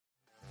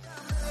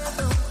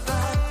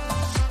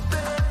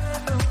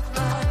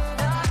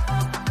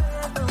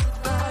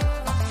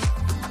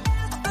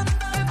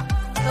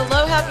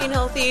Happy and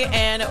healthy,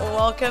 and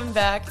welcome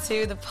back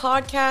to the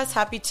podcast.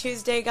 Happy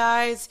Tuesday,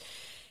 guys.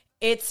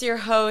 It's your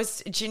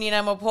host,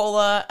 Janina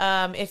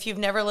Mopola. If you've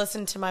never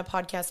listened to my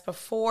podcast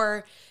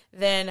before,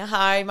 then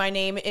hi, my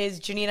name is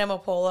Janina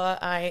Mopola.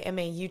 I am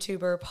a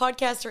YouTuber,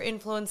 podcaster,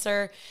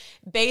 influencer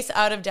based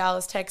out of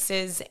Dallas,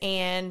 Texas.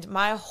 And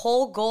my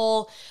whole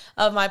goal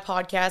of my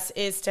podcast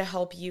is to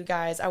help you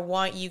guys. I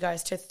want you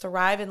guys to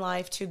thrive in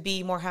life, to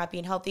be more happy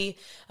and healthy,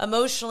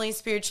 emotionally,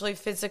 spiritually,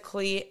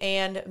 physically,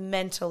 and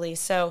mentally.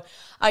 So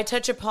I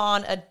touch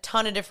upon a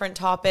ton of different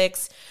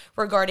topics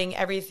regarding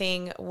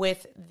everything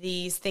with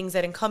these things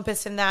that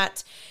encompass in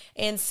that.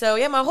 And so,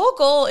 yeah, my whole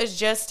goal is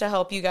just to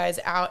help you guys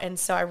out. And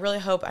so I really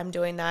hope I'm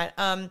doing that.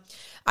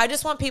 I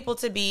just want people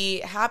to be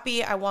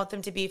happy. I want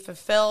them to be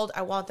fulfilled.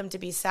 I want them to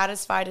be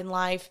satisfied in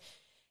life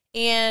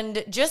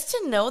and just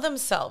to know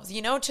themselves,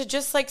 to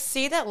just like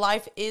see that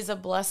life is a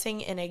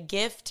blessing and a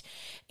gift.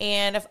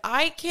 And if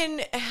I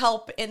can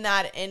help in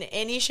that in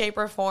any shape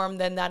or form,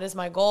 then that is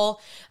my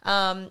goal.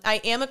 I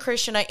am a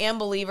Christian. I'm a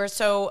believer.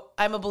 So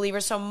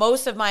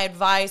most of my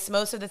advice,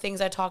 most of the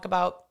things I talk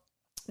about,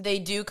 they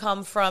do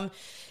come from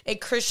a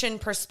Christian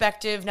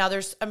perspective. Now,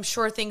 I'm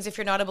sure things, if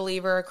you're not a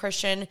believer or a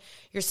Christian,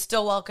 you're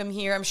still welcome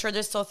here. I'm sure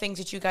there's still things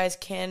that you guys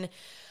can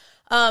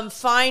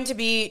find to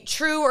be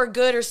true or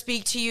good or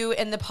speak to you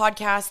in the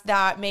podcast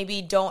that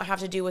maybe don't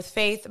have to do with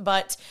faith.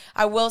 But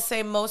I will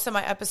say most of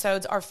my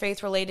episodes are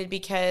faith related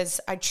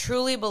because I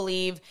truly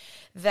believe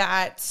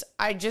that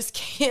I just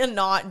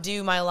cannot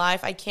do my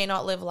life. I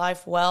cannot live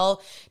life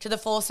well to the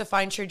fullest to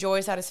find true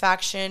joy,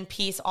 satisfaction,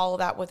 peace, all of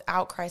that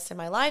without Christ in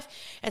my life.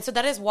 And so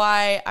that is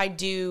why I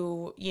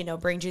do,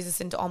 bring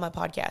Jesus into all my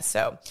podcasts.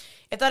 So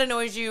if that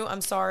annoys you,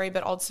 I'm sorry,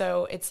 but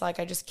also it's like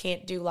I just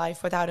can't do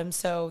life without him.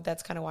 So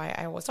that's kind of why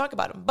I always talk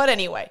about him. But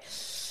anyway,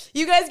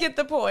 you guys get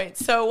the point.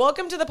 So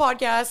welcome to the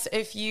podcast.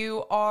 If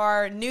you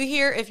are new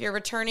here, if you're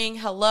returning,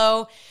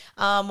 hello.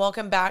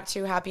 Welcome back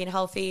to Happy and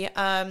Healthy.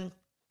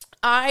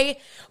 I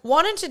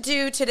wanted to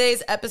do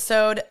today's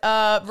episode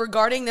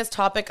regarding this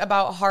topic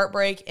about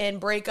heartbreak and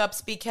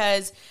breakups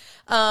because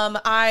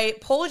I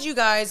polled you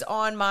guys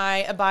on my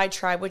Abide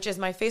Tribe, which is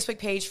my Facebook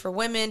page for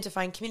women to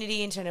find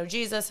community and to know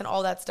Jesus and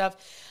all that stuff.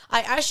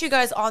 I asked you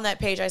guys on that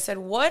page, I said,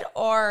 what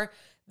are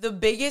the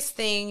biggest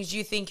things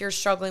you think you're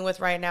struggling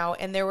with right now?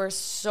 And there were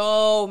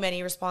so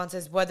many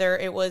responses, whether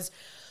it was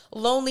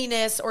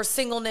loneliness or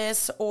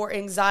singleness or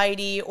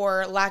anxiety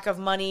or lack of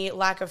money,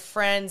 lack of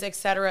friends,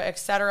 etc.,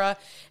 etc.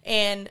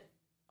 And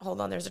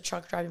hold on, there's a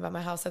truck driving by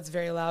my house. That's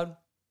very loud.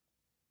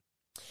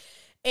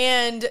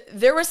 And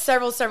there were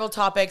several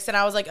topics. And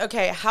I was like,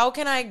 okay, how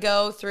can I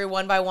go through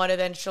one by one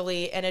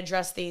eventually and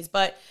address these?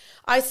 But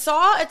I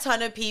saw a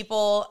ton of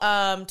people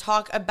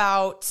talk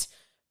about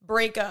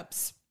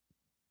breakups.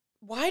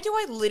 Why do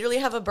I literally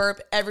have a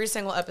burp every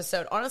single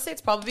episode? Honestly, it's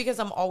probably because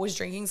I'm always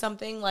drinking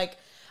something. Like,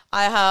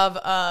 I have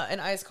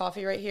an iced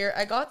coffee right here.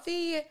 I got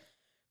the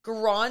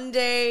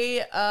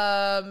Grande,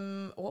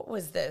 what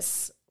was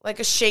this? Like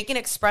a shaken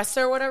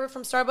espresso or whatever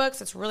from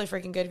Starbucks. It's really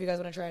freaking good if you guys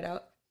want to try it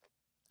out.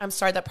 I'm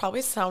sorry, that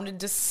probably sounded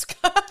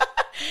disgusting.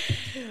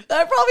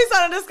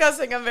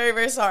 I'm very,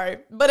 very sorry.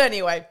 But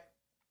anyway,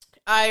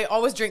 I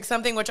always drink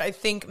something which I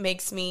think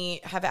makes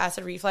me have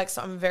acid reflux.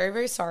 So I'm very,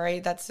 very sorry.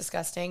 That's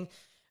disgusting.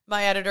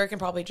 My editor can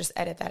probably just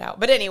edit that out.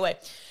 But anyway,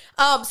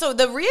 so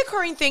the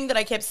reoccurring thing that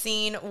I kept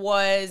seeing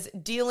was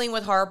dealing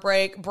with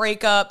heartbreak,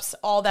 breakups,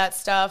 all that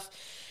stuff.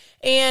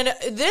 And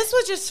this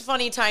was just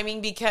funny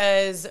timing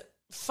because,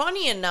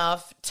 funny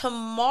enough,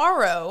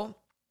 tomorrow,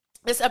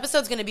 this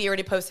episode's going to be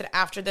already posted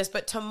after this,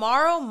 but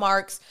tomorrow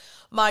marks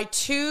my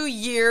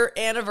 2-year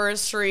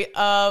anniversary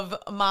of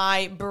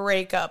my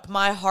breakup,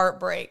 my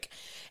heartbreak.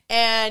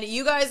 And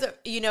you guys,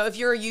 if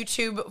you're a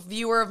YouTube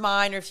viewer of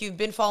mine or if you've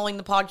been following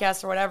the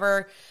podcast or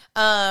whatever,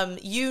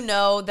 you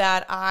know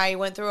that I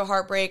went through a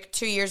heartbreak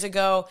 2 years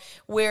ago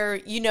where,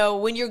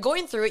 when you're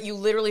going through it, you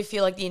literally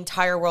feel like the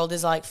entire world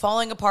is like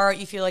falling apart.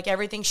 You feel like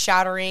everything's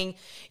shattering.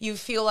 You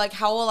feel like,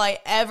 how will I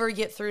ever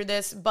get through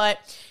this? But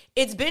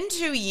it's been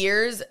 2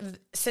 years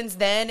since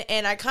then.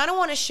 And I kind of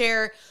want to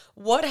share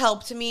what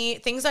helped me,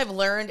 things I've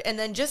learned, and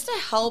then just to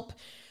help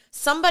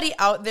somebody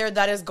out there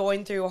that is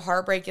going through a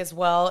heartbreak as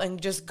well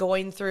and just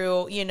going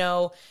through,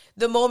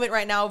 the moment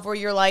right now where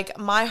you're like,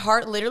 my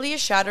heart literally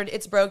is shattered.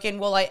 It's broken.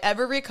 Will I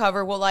ever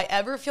recover? Will I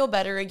ever feel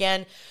better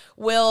again?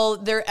 Will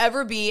there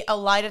ever be a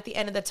light at the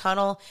end of the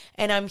tunnel?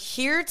 And I'm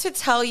here to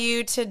tell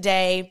you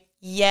today,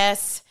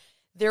 yes,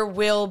 there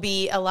will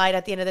be a light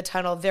at the end of the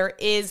tunnel. There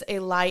is a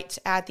light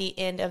at the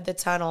end of the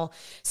tunnel.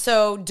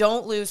 So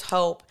don't lose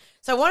hope.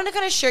 So I wanted to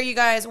kind of share you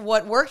guys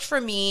what worked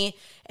for me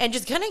and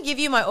just kind of give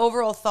you my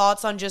overall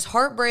thoughts on just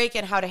heartbreak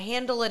and how to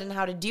handle it and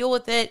how to deal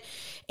with it.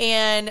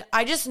 And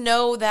I just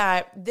know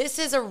that this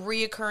is a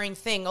reoccurring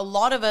thing. A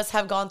lot of us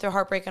have gone through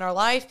heartbreak in our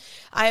life.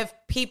 I have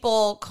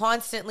people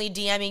constantly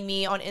DMing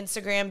me on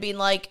Instagram being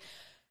like,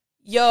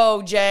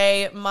 yo,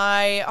 Jay,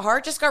 my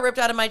heart just got ripped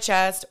out of my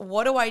chest.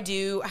 What do I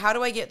do? How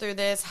do I get through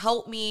this?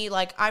 Help me.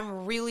 Like,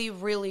 I'm really,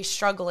 really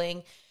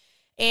struggling.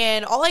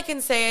 And all I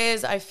can say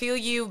is I feel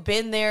you,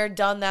 been there,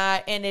 done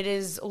that, and it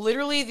is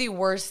literally the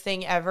worst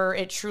thing ever.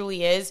 It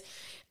truly is.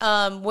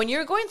 When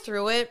you're going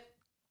through it,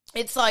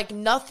 it's like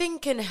nothing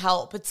can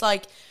help. It's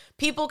like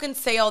people can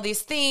say all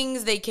these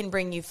things. They can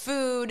bring you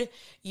food.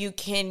 You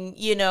can,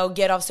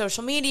 get off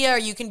social media, or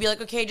you can be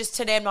like, okay, just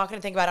today I'm not going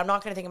to think about it. I'm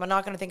not going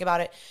to think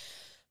about it.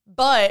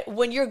 But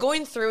when you're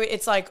going through it,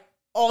 it's like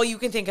all you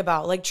can think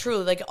about, like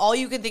truly, like all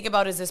you can think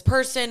about is this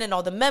person and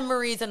all the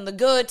memories and the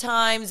good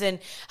times and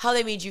how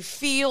they made you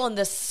feel and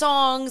the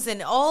songs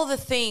and all the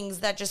things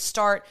that just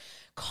start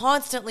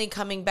constantly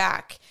coming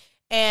back.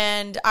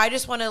 And I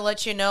just want to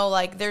let you know,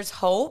 like, there's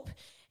hope,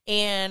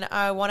 and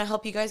I want to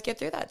help you guys get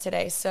through that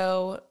today.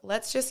 So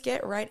let's just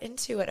get right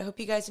into it. I hope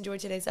you guys enjoyed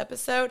today's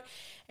episode.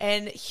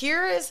 And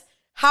here is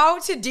how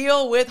to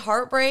deal with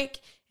heartbreak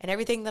and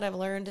everything that I've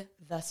learned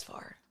thus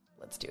far.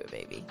 Let's do it,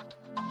 baby.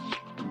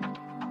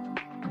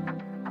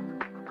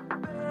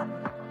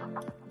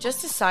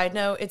 Just a side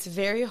note, it's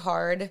very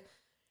hard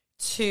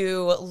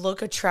to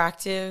look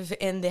attractive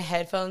in the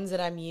headphones that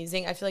I'm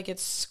using. I feel like it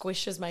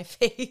squishes my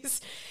face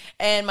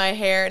and my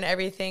hair and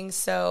everything.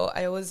 So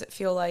I always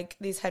feel like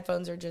these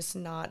headphones are just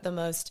not the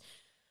most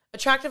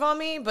attractive on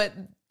me, but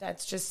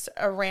that's just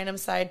a random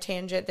side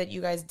tangent that you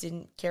guys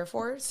didn't care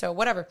for. So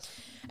whatever.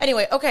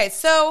 Anyway, okay,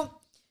 so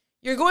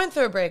you're going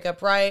through a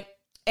breakup, right?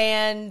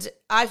 And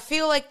I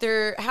feel like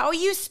how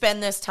you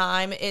spend this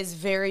time is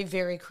very,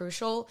 very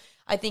crucial.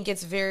 I think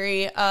it's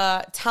very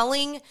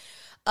telling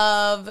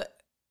of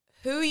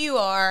who you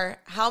are,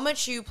 how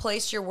much you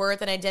place your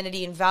worth and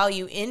identity and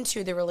value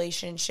into the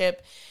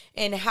relationship,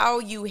 and how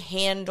you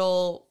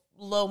handle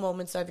low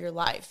moments of your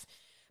life.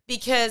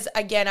 Because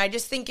again, I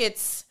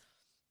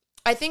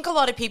think a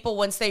lot of people,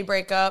 once they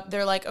break up,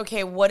 they're like,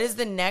 okay, what is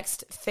the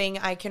next thing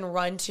I can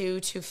run to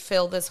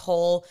fill this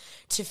hole,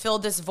 to fill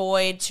this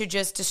void, to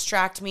just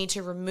distract me,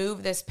 to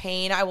remove this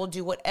pain? I will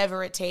do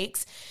whatever it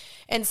takes.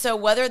 And so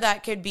whether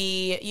that could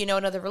be,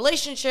 another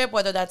relationship,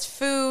 whether that's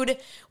food,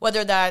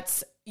 whether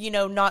that's,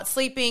 not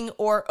sleeping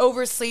or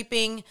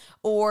oversleeping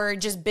or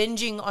just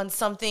binging on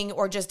something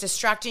or just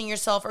distracting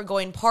yourself or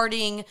going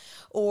partying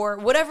or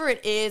whatever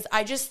it is,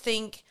 I just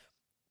think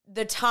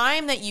the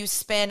time that you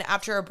spend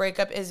after a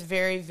breakup is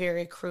very,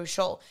 very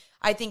crucial.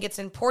 I think it's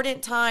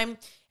important time,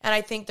 and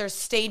I think there's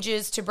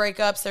stages to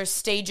breakups, there's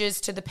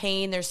stages to the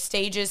pain, there's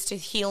stages to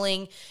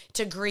healing,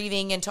 to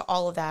grieving, and to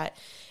all of that.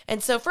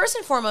 And so first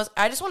and foremost,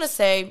 I just want to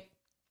say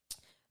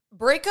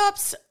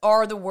breakups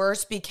are the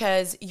worst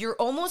because you're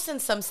almost, in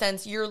some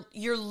sense,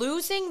 you're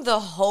losing the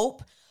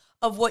hope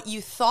of what you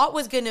thought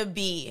was going to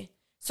be.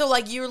 So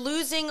like you're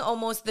losing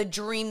almost the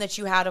dream that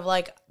you had of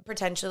like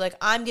potentially like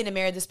I'm going to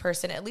marry this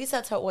person. At least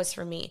that's how it was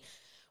for me.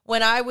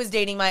 When I was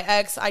dating my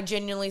ex, I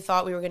genuinely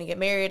thought we were going to get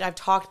married. I've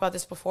talked about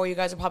this before. You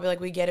guys are probably like,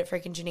 we get it,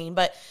 freaking Janine.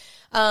 But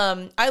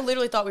I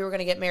literally thought we were going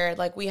to get married.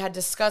 Like we had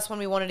discussed when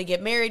we wanted to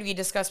get married. We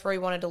discussed where we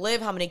wanted to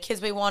live, how many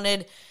kids we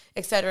wanted,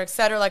 et cetera, et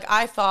cetera. Like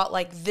I thought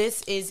like,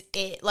 this is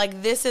it.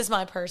 Like this is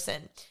my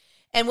person.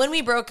 And when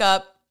we broke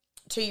up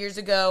 2 years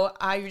ago,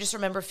 I just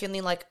remember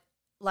feeling like,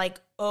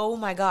 oh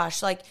my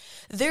gosh, like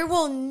there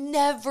will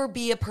never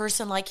be a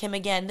person like him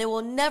again. There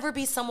will never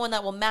be someone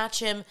that will match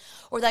him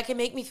or that can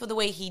make me feel the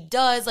way he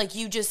does. Like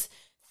you just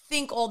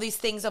think all these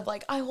things of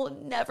like, I will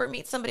never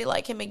meet somebody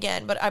like him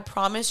again. But I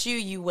promise you,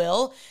 you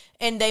will.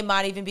 And they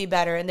might even be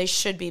better, and they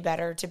should be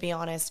better, to be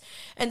honest.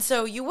 And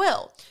so you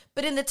will.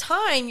 But in the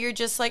time, you're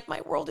just like,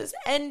 my world is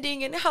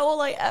ending, and how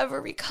will I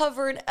ever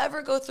recover and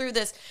ever go through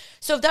this?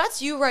 So if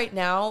that's you right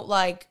now,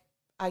 like,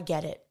 I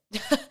get it.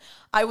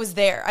 I was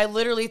there. I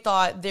literally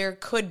thought there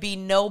could be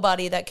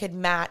nobody that could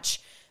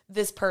match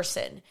this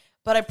person.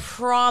 But I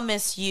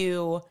promise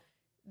you,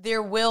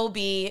 there will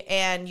be,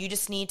 and you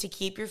just need to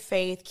keep your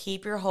faith,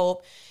 keep your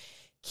hope,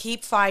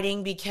 keep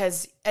fighting,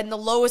 because in the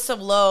lowest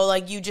of low,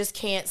 like you just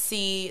can't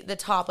see the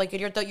top. Like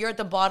you're at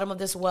the bottom of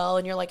this well,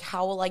 and you're like,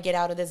 how will I get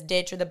out of this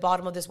ditch, or the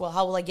bottom of this well?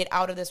 How will I get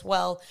out of this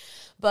well?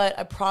 But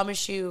I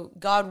promise you,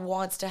 God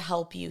wants to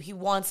help you. He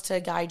wants to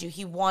guide you.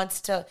 He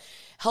wants to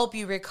help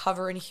you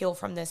recover and heal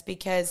from this,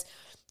 because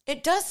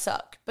it does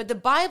suck. But the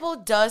Bible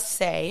does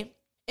say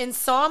in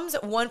Psalms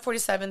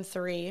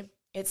 147:3,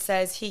 it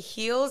says, he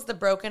heals the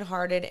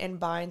brokenhearted and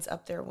binds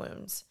up their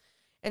wounds.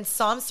 In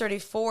Psalms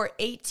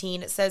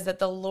 34:18, it says that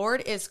the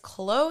Lord is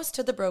close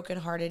to the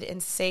brokenhearted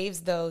and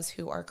saves those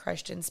who are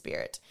crushed in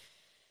spirit.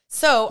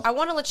 So I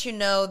want to let you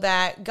know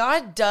that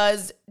God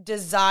does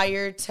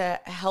desire to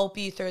help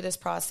you through this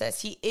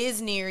process. He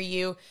is near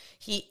you.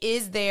 He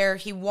is there.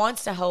 He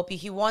wants to help you.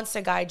 He wants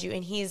to guide you.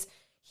 And he's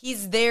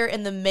there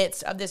in the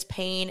midst of this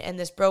pain and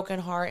this broken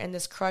heart and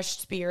this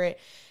crushed spirit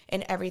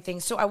and everything.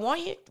 So I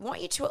want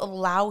you to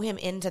allow him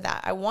into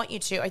that. I want you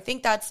to. I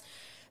think that's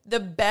the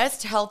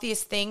best,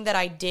 healthiest thing that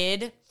I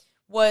did,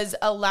 was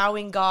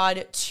allowing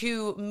God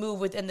to move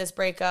within this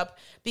breakup,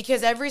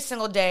 because every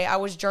single day I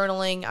was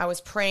journaling, I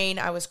was praying,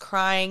 I was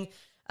crying.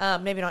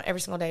 Maybe not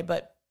every single day,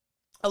 but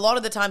a lot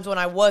of the times when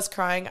I was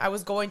crying, I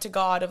was going to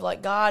God of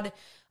like, God,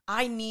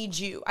 I need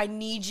you. I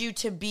need you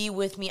to be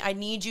with me. I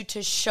need you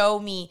to show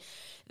me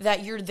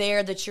that you're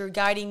there, that you're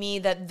guiding me,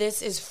 that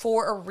this is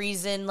for a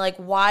reason. Like,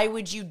 why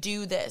would you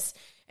do this?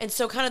 And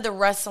so kind of the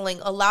wrestling,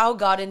 allow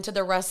God into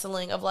the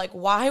wrestling of like,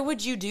 why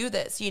would you do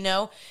this, you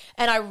know?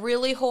 And I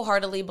really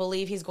wholeheartedly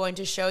believe he's going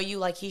to show you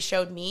like he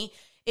showed me.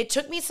 It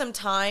took me some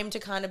time to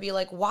kind of be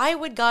like, why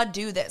would God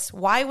do this?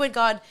 Why would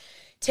God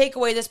take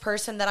away this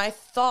person that I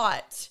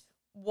thought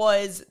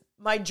was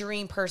my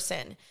dream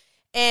person?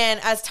 And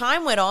as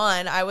time went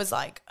on, I was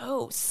like,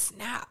 oh,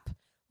 snap.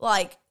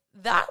 Like,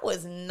 that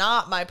was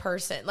not my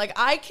person. Like,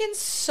 I can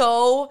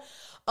so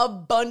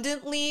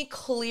abundantly,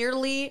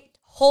 clearly,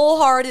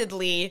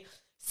 wholeheartedly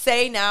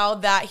say now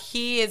that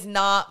he is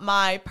not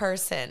my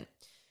person.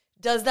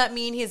 Does that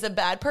mean he's a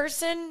bad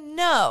person?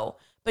 No.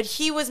 But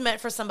he was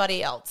meant for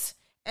somebody else.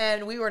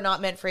 And we were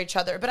not meant for each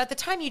other. But at the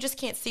time, you just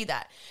can't see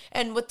that.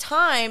 And with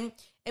time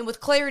and with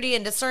clarity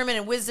and discernment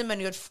and wisdom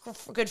and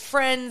good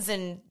friends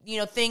and, you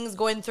know, things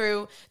going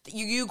through,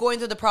 you going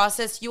through the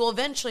process, you will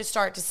eventually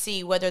start to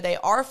see whether they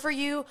are for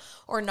you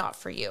or not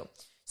for you.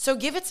 So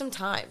give it some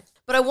time.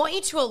 But I want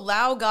you to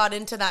allow God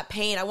into that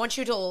pain. I want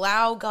you to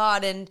allow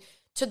God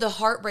into the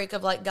heartbreak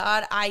of like,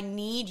 God, I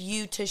need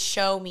you to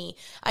show me.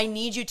 I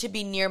need you to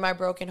be near my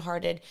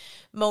brokenhearted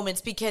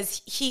moments,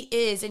 because he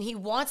is, and he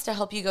wants to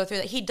help you go through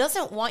that. He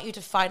doesn't want you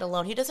to fight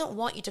alone. He doesn't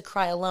want you to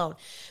cry alone,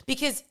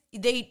 because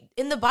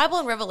in the Bible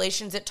and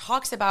Revelations, it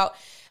talks about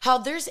how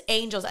there's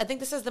angels. I think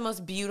this is the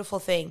most beautiful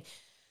thing.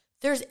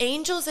 There's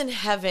angels in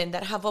heaven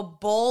that have a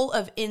bowl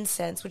of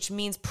incense, which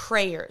means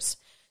prayers.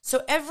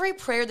 So every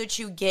prayer that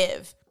you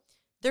give,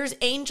 there's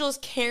angels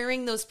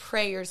carrying those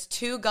prayers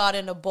to God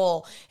in a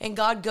bowl, and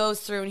God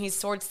goes through and he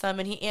sorts them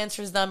and he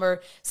answers them,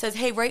 or says,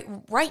 hey,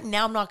 right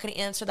now I'm not going to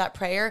answer that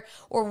prayer,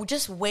 or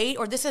just wait,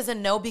 or this is a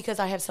no because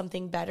I have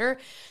something better.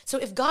 So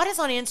if God is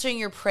not answering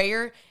your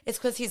prayer, it's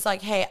because he's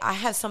like, hey, I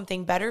have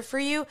something better for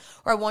you,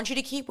 or I want you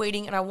to keep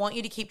waiting and I want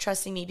you to keep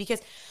trusting me.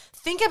 Because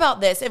think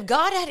about this. If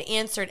God had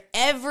answered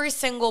every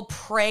single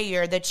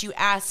prayer that you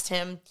asked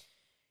him,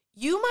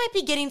 you might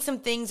be getting some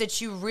things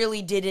that you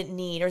really didn't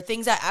need, or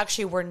things that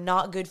actually were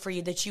not good for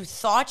you that you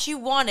thought you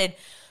wanted.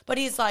 But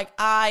he's like,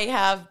 I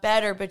have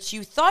better. But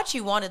you thought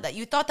you wanted that.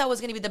 You thought that was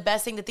going to be the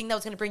best thing, the thing that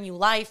was going to bring you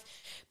life.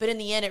 But in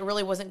the end, it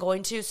really wasn't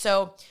going to.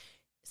 So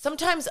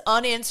sometimes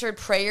unanswered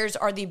prayers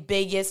are the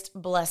biggest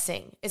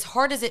blessing, as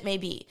hard as it may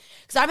be.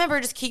 Because I remember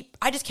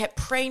I just kept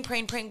praying,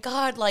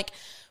 God, like,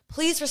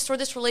 please restore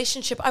this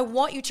relationship. I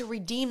want you to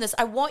redeem this.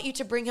 I want you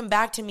to bring him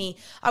back to me.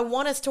 I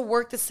want us to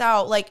work this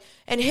out. Like,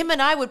 and him and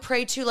I would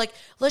pray too, like,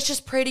 let's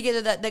just pray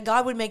together that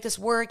God would make this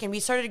work. And we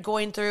started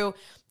going through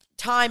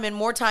time and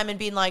more time and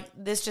being like,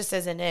 this just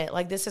isn't it.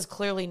 Like, this is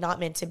clearly not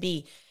meant to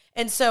be.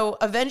 And so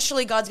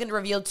eventually God's going to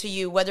reveal to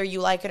you, whether you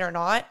like it or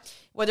not,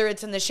 whether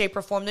it's in the shape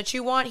or form that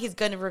you want, he's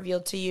going to reveal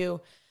to you,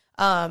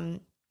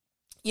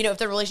 if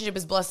the relationship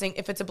is blessing,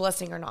 if it's a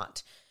blessing or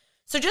not.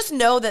 So just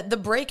know that the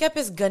breakup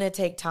is going to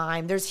take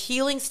time. There's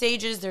healing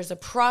stages. There's a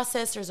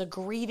process. There's a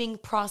grieving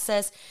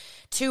process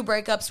to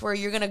breakups where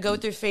you're going to go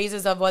through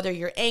phases of whether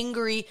you're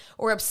angry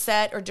or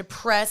upset or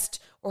depressed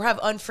or have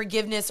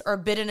unforgiveness or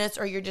bitterness,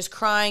 or you're just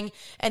crying.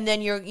 And then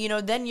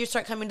then you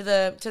start coming to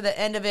the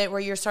end of it where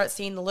you start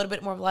seeing a little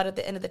bit more light at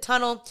the end of the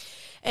tunnel.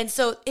 And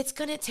so it's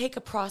going to take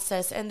a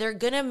process, and they're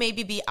going to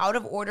maybe be out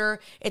of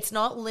order. It's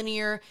not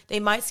linear. They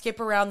might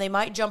skip around. They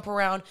might jump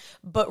around,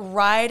 but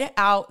ride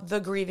out the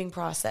grieving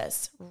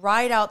process.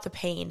 Ride out the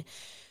pain.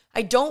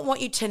 I don't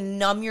want you to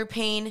numb your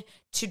pain,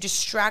 to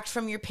distract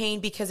from your pain,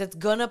 because it's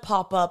going to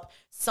pop up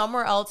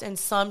somewhere else in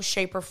some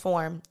shape or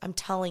form. I'm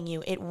telling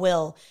you, it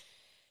will.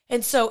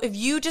 And so if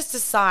you just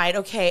decide,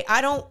 okay, I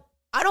don't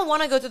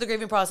want to go through the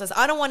grieving process.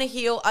 I don't want to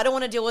heal. I don't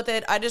want to deal with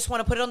it. I just want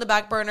to put it on the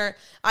back burner.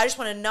 I just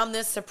want to numb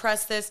this,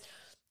 suppress this.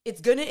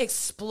 It's going to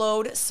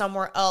explode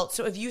somewhere else.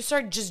 So if you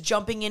start just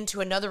jumping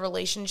into another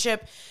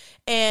relationship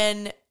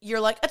and you're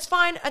like, it's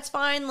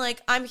fine.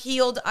 Like, I'm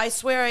healed. I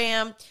swear I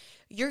am.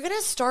 You're going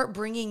to start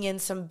bringing in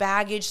some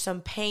baggage,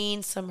 some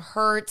pain, some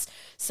hurts,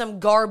 some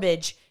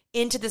garbage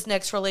into this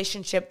next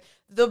relationship.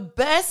 The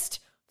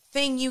best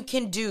thing you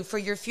can do for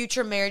your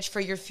future marriage, for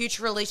your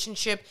future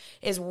relationship,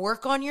 is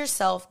work on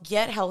yourself,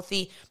 get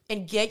healthy,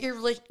 and get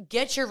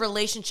your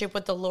relationship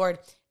with the Lord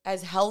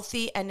as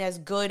healthy and as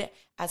good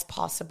as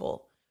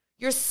possible.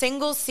 Your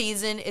single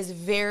season is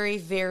very,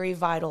 very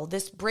vital.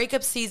 This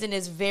breakup season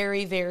is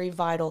very, very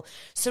vital.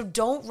 So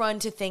don't run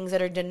to things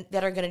that are going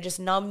to just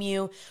numb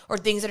you, or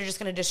things that are just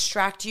going to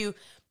distract you.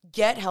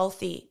 Get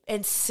healthy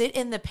and sit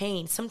in the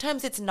pain.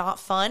 Sometimes it's not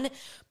fun,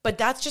 but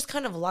that's just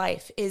kind of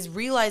life, is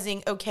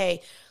realizing,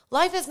 okay,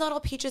 life is not all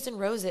peaches and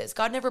roses.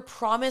 God never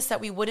promised that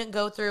we wouldn't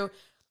go through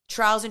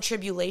trials and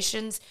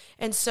tribulations.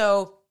 And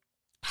so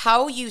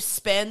how you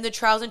spend the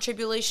trials and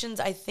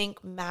tribulations, I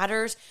think,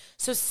 matters.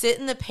 So sit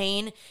in the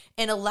pain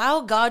and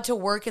allow God to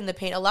work in the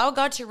pain. Allow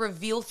God to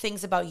reveal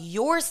things about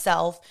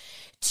yourself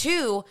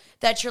too,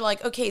 that you're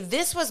like, okay,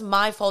 this was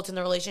my fault in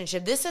the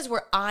relationship. This is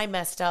where I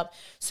messed up.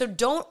 So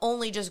don't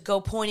only just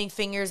go pointing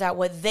fingers at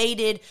what they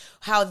did,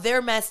 how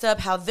they're messed up,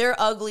 how they're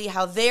ugly,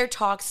 how they're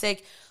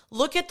toxic.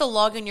 Look at the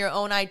log in your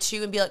own eye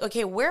too and be like,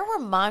 okay, where were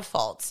my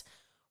faults?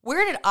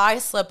 where did I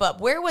slip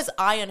up? Where was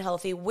I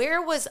unhealthy?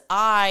 Where was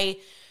I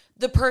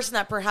the person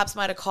that perhaps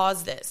might have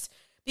caused this?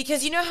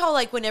 Because you know how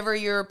like whenever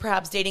you're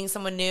perhaps dating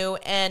someone new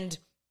and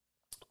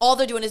all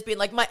they're doing is being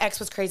like, my ex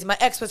was crazy. My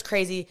ex was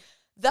crazy.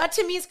 That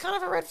to me is kind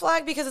of a red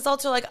flag, because it's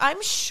also like,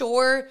 I'm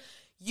sure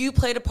you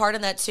played a part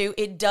in that too.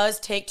 It does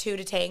take two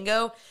to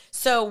tango.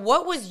 So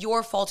what was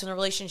your fault in the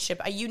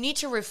relationship? You need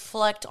to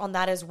reflect on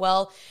that as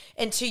well,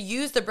 and to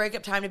use the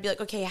breakup time to be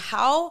like, okay,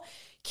 how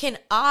can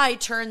I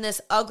turn this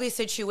ugly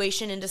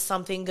situation into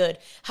something good?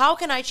 How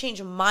can I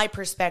change my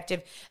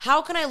perspective?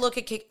 How can I look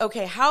at,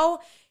 okay, how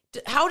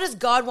does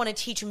God want to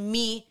teach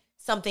me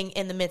something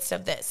in the midst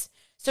of this?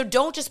 So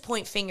don't just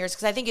point fingers,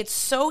 because I think it's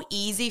so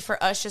easy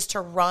for us just to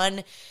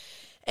run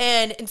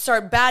and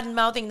start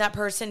bad-mouthing that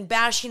person,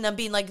 bashing them,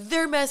 being like,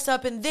 they're messed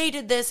up and they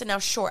did this. And now,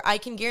 sure, I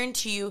can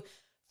guarantee you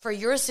for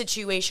your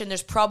situation,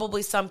 there's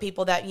probably some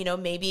people that, you know,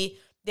 maybe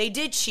they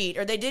did cheat,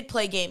 or they did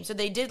play games, or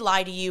they did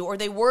lie to you, or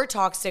they were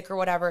toxic or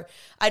whatever.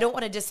 I don't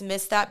want to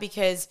dismiss that,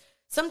 because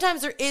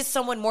sometimes there is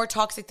someone more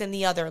toxic than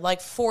the other,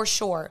 like for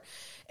sure.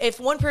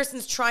 If one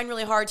person's trying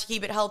really hard to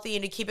keep it healthy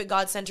and to keep it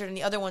God-centered and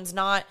the other one's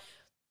not,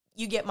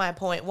 you get my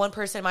point. One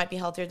person might be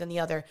healthier than the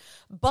other.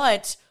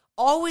 But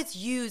always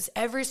use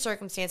every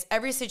circumstance,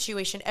 every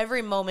situation,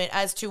 every moment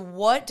as to,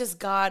 what does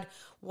God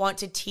want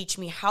to teach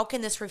me? How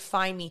can this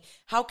refine me?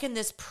 How can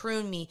this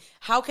prune me?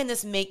 How can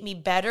this make me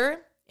better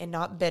and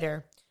not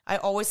bitter? I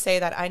always say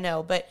that, I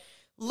know, but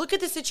look at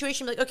the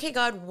situation, be like, okay,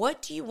 God,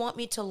 what do you want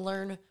me to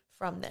learn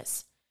from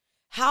this?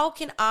 How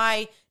can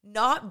I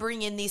not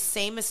bring in these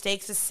same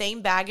mistakes, the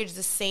same baggage,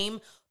 the same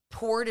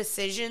poor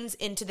decisions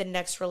into the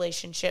next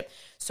relationship?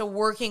 So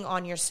working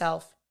on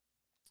yourself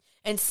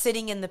and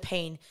sitting in the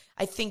pain.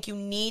 I think you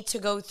need to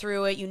go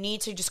through it. You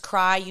need to just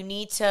cry. You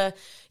need to,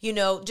 you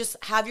know, just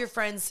have your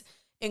friends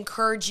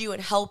encourage you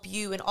and help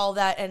you and all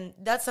that. And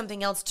that's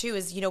something else too,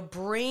 is, you know,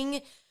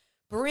 bring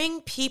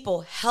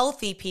people,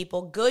 healthy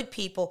people, good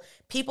people,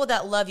 people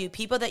that love you,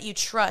 people that you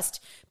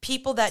trust,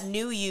 people that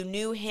knew you,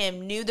 knew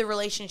him, knew the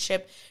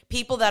relationship,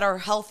 people that are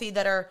healthy,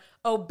 that are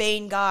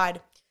obeying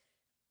God.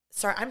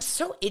 Sorry, I'm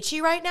so itchy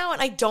right now,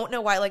 and I don't know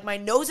why. Like, my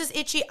nose is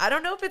itchy. I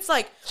don't know if it's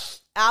like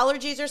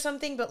allergies or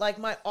something, but like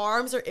my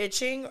arms are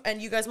itching,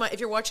 and you guys might, if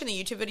you're watching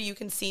the YouTube video, you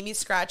can see me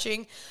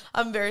scratching.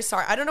 I'm very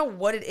sorry. I don't know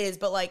what it is,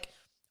 but like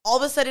all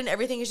of a sudden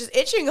everything is just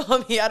itching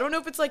on me. I don't know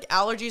if it's like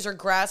allergies or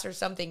grass or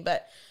something,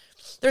 but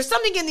there's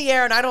something in the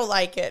air and I don't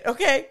like it,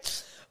 okay?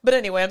 But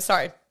anyway, I'm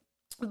sorry.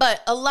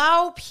 But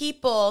allow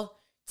people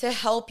to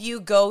help you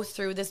go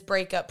through this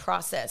breakup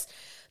process.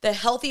 The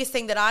healthiest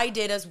thing that I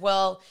did as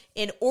well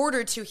in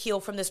order to heal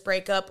from this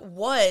breakup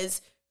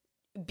was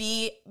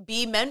be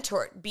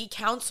mentored, be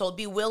counseled,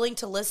 be willing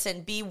to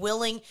listen, be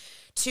willing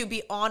to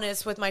be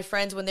honest with my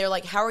friends when they're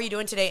like, how are you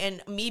doing today?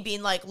 And me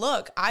being like,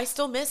 look, I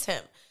still miss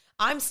him.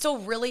 I'm still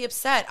really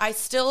upset. I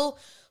still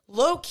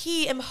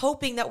low-key am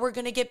hoping that we're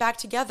going to get back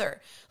together.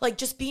 Like,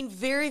 just being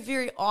very,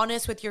 very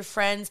honest with your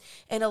friends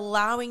and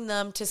allowing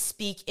them to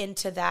speak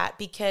into that,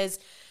 because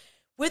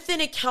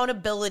within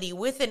accountability,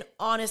 within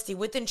honesty,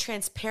 within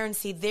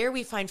transparency, there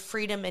we find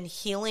freedom and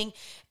healing.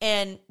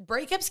 And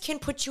breakups can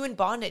put you in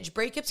bondage.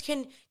 Breakups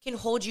can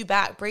hold you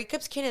back.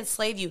 Breakups can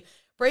enslave you.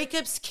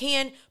 Breakups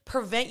can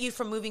prevent you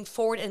from moving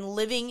forward and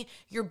living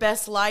your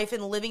best life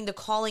and living the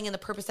calling and the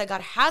purpose that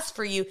God has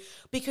for you,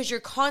 because you're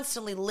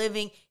constantly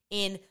living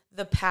in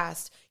the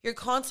past. You're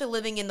constantly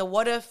living in the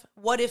what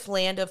if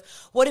land of,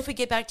 what if we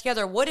get back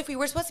together? What if we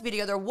were supposed to be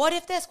together? What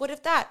if this? What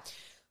if that?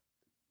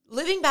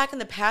 Living back in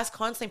the past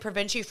constantly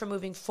prevents you from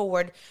moving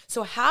forward.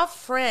 So have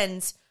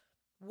friends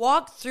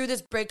walk through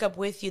this breakup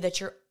with you that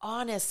you're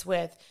honest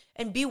with,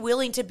 and be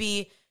willing to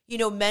be, you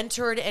know,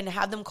 mentored, and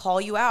have them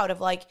call you out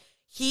of like,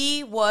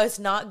 he was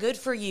not good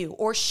for you,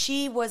 or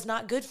she was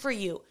not good for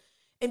you,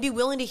 and be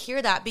willing to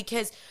hear that,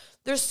 because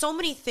there's so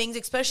many things,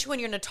 especially when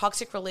you're in a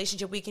toxic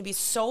relationship, we can be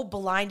so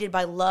blinded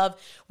by love.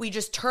 We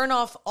just turn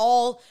off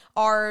all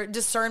our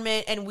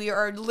discernment, and we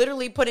are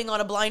literally putting on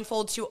a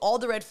blindfold to all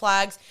the red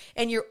flags,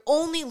 and you're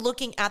only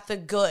looking at the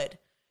good.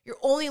 You're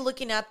only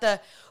looking at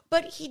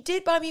but he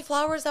did buy me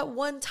flowers at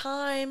one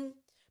time,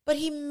 but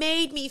he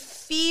made me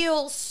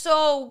feel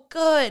so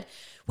good.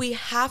 We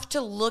have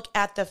to look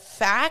at the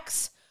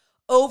facts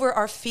over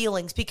our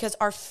feelings, because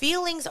our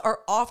feelings are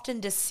often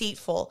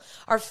deceitful.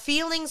 Our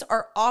feelings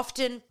are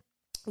often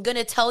going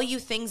to tell you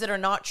things that are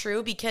not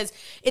true, because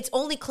it's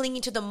only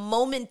clinging to the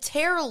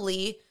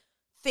momentary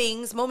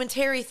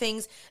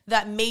things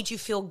that made you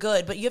feel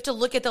good. But you have to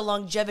look at the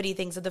longevity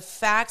things, of the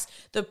facts,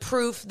 the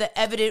proof, the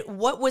evidence,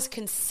 what was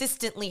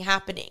consistently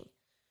happening.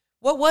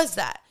 What was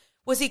that?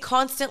 Was he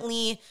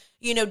constantly,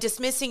 you know,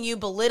 dismissing you,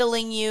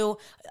 belittling you,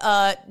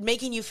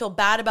 making you feel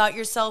bad about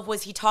yourself?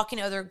 Was he talking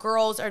to other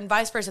girls, or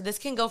vice versa? This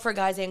can go for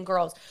guys and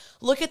girls.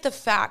 Look at the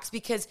facts,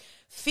 because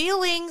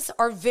feelings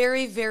are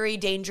very, very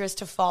dangerous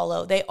to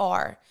follow. They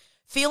are.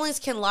 Feelings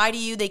can lie to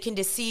you. They can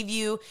deceive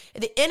you.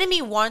 The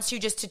enemy wants you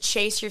just to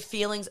chase your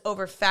feelings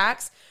over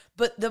facts,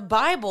 but the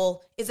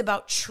Bible is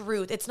about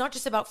truth. It's not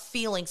just about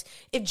feelings.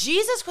 If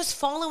Jesus was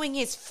following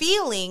his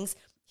feelings,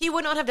 he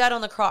would not have died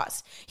on the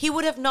cross. He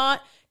would have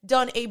not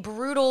done a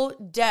brutal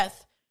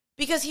death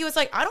because he was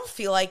like, I don't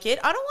feel like it.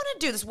 I don't want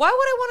to do this. Why would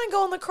I want to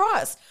go on the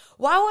cross?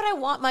 Why would I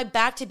want my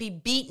back to be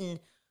beaten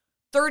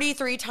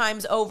 33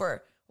 times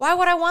over? Why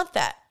would I want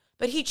that?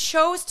 But he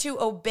chose to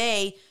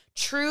obey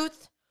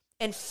truth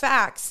and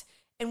facts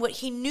and what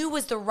he knew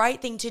was the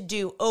right thing to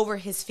do over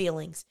his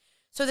feelings.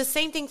 So the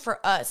same thing for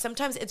us.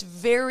 Sometimes it's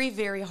very,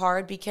 very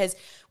hard because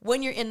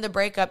when you're in the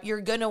breakup, you're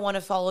going to want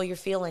to follow your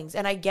feelings.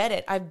 And I get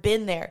it. I've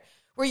been there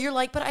where you're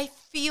like, but I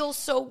feel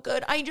so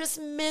good. I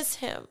just miss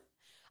him.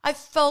 I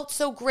felt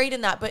so great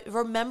in that. But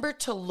remember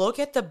to look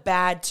at the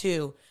bad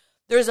too.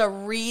 There's a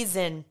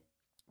reason.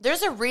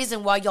 There's a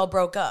reason why y'all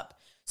broke up.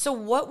 So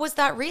what was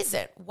that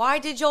reason? Why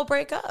did y'all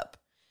break up?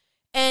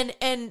 And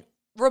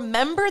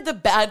remember the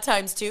bad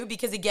times too,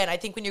 because again, I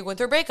think when you're going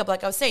through a breakup,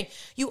 like I was saying,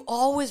 you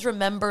always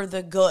remember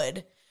the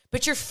good,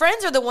 but your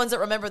friends are the ones that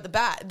remember the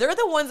bad. They're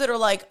the ones that are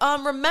like,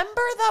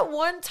 remember that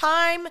one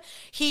time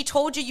he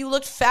told you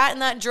looked fat in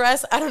that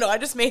dress? I don't know. I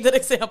just made that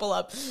example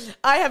up.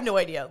 I have no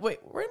idea. Wait,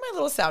 where are my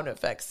little sound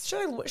effects?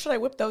 Should I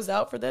whip those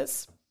out for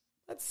this?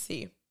 Let's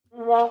see.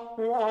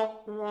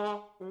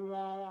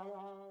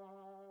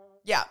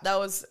 Yeah, that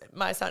was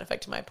my sound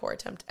effect to my poor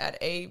attempt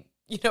at a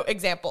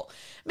example.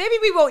 Maybe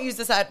we won't use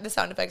the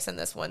sound effects in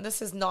this one. This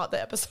is not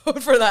the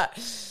episode for that.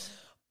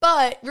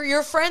 But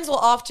your friends will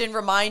often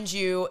remind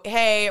you,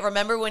 hey,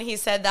 remember when he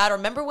said that?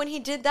 Remember when he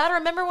did that?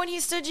 Remember when he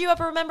stood you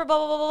up? Remember blah,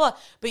 blah, blah, blah, blah.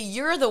 But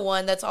you're the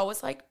one that's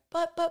always like,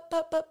 but.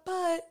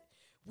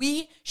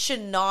 We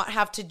should not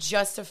have to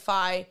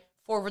justify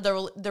for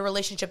the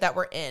relationship that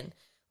we're in.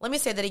 Let me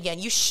say that again.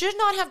 You should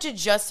not have to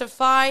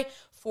justify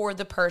for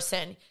the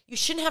person. You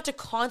shouldn't have to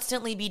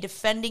constantly be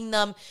defending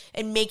them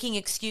and making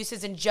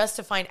excuses and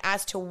justifying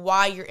as to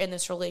why you're in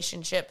this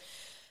relationship.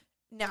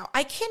 Now,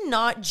 I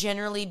cannot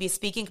generally be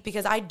speaking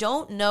because I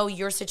don't know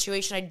your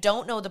situation. I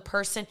don't know the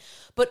person.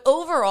 But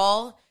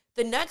overall,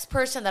 the next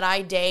person that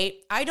I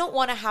date, I don't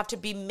want to have to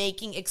be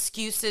making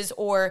excuses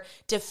or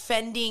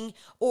defending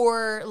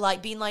or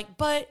like being like,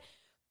 but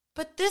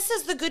this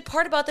is the good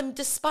part about them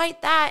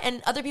despite that.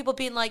 And other people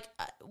being like,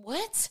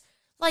 what?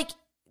 Like,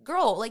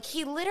 girl, like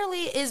he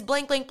literally is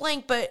blank, blank,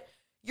 blank, but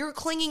you're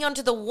clinging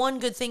onto the one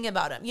good thing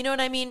about him. You know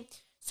what I mean?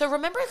 So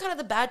remember kind of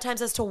the bad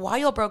times as to why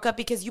y'all broke up,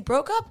 because you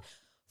broke up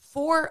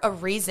for a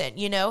reason,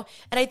 And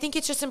I think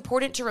it's just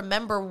important to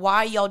remember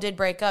why y'all did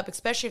break up,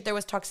 especially if there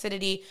was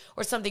toxicity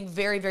or something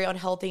very, very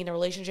unhealthy in the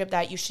relationship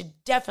that you should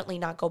definitely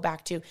not go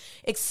back to,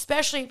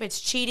 especially if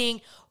it's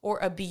cheating or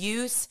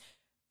abuse.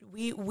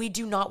 We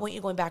do not want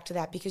you going back to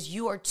that because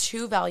you are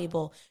too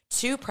valuable,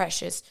 too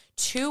precious,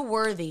 too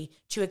worthy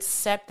to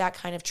accept that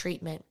kind of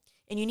treatment.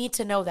 And you need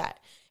to know that.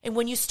 And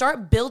when you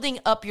start building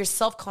up your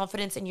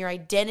self-confidence and your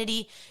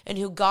identity and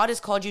who God has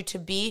called you to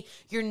be,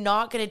 you're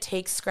not going to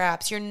take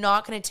scraps. You're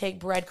not going to take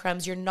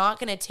breadcrumbs. You're not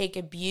going to take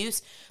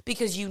abuse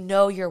because you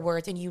know your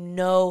worth and you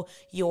know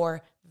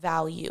your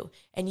value.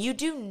 And you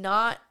do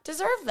not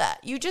deserve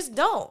that. You just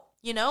don't,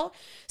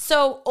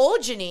 So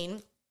old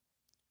Janine,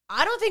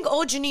 I don't think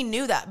old Janine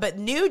knew that, but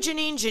new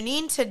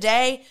Janine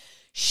today,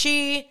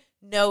 she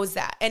knows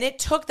that. And it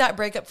took that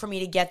breakup for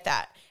me to get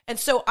that. And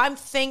so I'm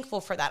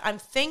thankful for that. I'm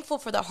thankful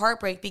for the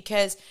heartbreak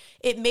because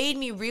it made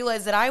me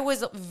realize that I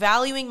was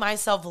valuing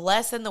myself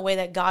less than the way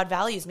that God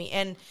values me.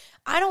 And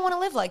I don't want to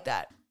live like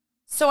that.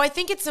 So I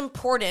think it's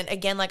important,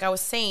 again, like I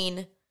was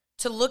saying,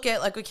 to look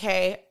at like,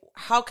 okay,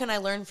 how can I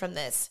learn from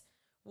this?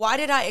 Why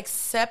did I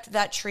accept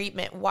that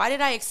treatment? Why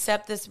did I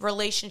accept this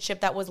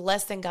relationship that was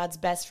less than God's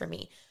best for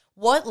me?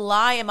 What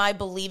lie am I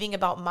believing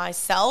about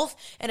myself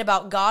and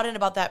about God and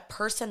about that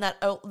person that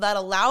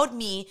allowed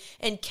me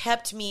and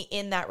kept me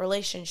in that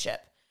relationship?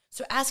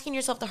 So asking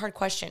yourself the hard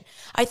question.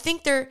 I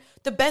think the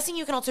best thing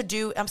you can also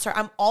do, I'm sorry,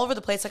 I'm all over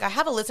the place. Like I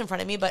have a list in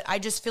front of me, but I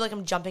just feel like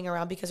I'm jumping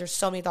around because there's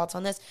so many thoughts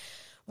on this.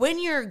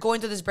 When you're going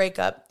through this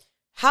breakup,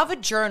 have a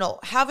journal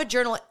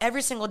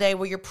every single day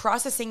where you're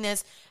processing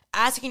this,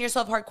 asking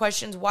yourself hard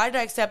questions. Why did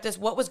I accept this?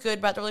 What was good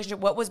about the relationship?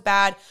 What was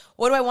bad?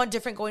 What do I want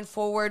different going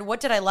forward? What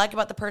did I like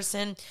about the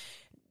person?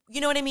 You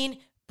know what I mean?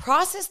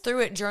 Process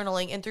through it,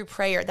 journaling and through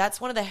prayer.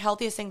 That's one of the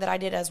healthiest things that I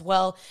did as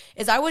well,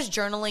 is I was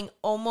journaling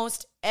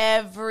almost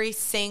every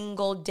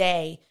single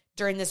day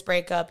during this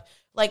breakup,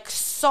 like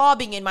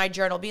sobbing in my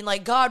journal, being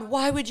like, God,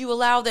 why would you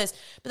allow this?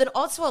 But then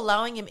also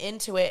allowing him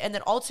into it. And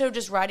then also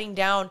just writing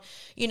down,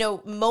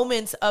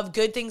 moments of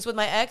good things with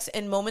my ex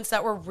and moments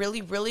that were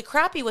really, really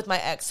crappy with my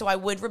ex. So I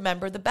would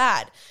remember the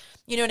bad.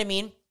 You know what I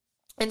mean?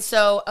 And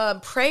so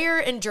prayer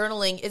and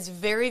journaling is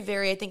very,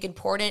 very, I think,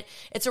 important.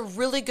 It's a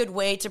really good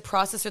way to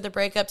process through the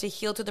breakup, to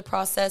heal through the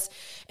process.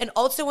 And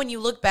also when you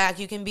look back,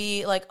 you can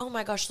be like, oh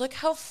my gosh, look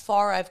how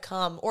far I've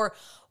come. Or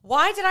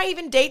why did I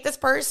even date this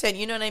person?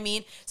 You know what I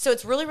mean? So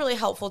it's really, really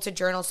helpful to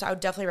journal. So I would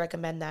definitely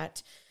recommend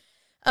that.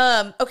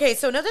 Okay,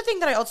 so another thing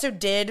that I also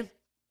did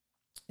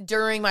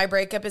during my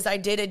breakup is I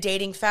did a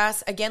dating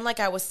fast. Again, like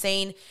I was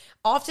saying,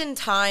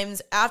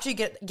 oftentimes after you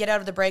get out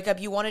of the breakup,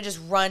 you want to just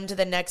run to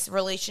the next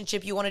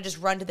relationship. You want to just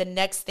run to the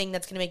next thing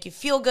that's going to make you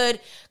feel good,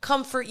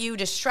 comfort you,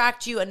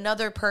 distract you,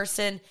 another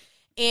person.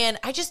 And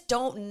I just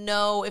don't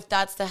know if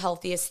that's the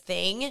healthiest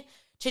thing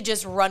to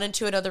just run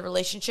into another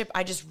relationship.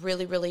 I just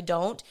really, really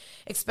don't,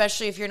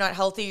 especially if you're not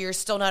healthy, you're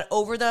still not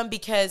over them,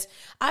 because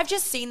I've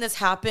just seen this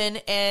happen,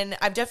 and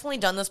I've definitely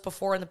done this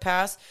before in the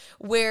past,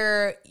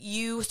 where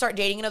you start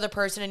dating another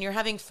person and you're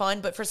having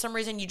fun, but for some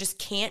reason you just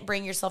can't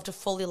bring yourself to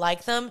fully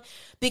like them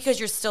because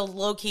you're still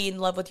low-key in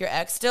love with your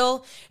ex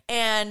still,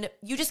 and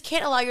you just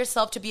can't allow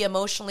yourself to be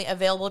emotionally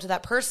available to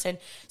that person.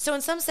 So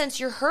in some sense,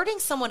 you're hurting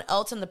someone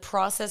else in the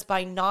process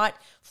by not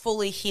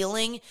fully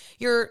healing.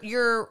 You're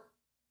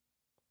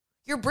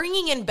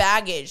bringing in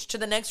baggage to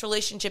the next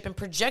relationship and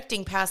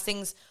projecting past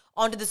things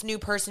onto this new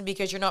person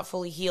because you're not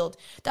fully healed.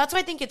 That's why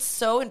I think it's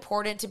so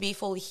important to be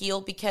fully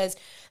healed, because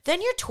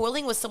then you're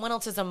toiling with someone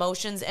else's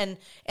emotions and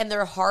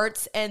their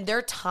hearts and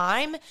their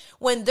time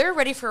when they're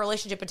ready for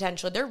relationship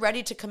potential. They're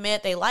ready to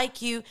commit. They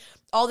like you,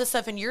 all this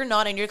stuff, and you're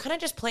not, and you're kind of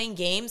just playing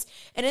games.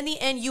 And in the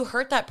end, you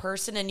hurt that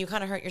person and you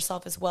kind of hurt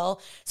yourself as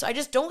well. So I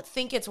just don't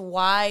think it's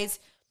wise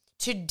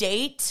to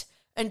date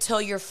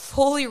until you're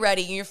fully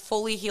ready, you're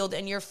fully healed,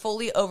 and you're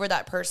fully over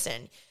that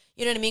person.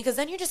 You know what I mean? Because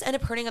then you just end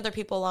up hurting other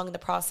people along in the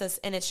process,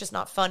 and it's just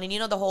not fun. And you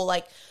know the whole,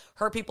 like,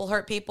 hurt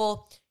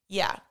people.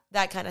 Yeah,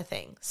 that kind of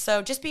thing.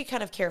 So just be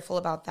kind of careful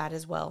about that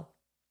as well.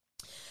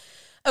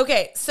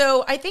 Okay,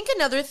 so I think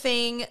another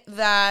thing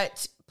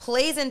that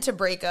plays into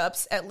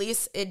breakups, at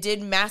least it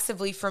did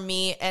massively for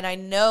me, and I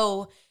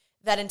know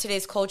that in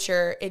today's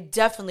culture, it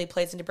definitely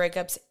plays into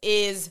breakups,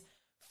 is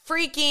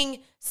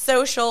freaking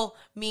social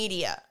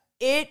media.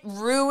 It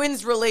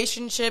ruins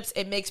relationships.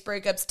 It makes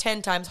breakups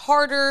 10 times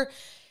harder.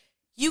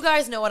 You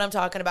guys know what I'm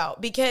talking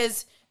about,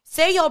 because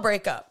say y'all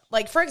break up.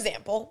 Like, for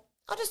example,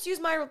 I'll just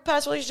use my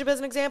past relationship as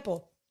an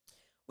example.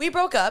 We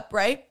broke up,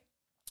 right?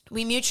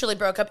 We mutually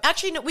broke up.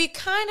 Actually, no, we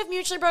kind of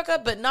mutually broke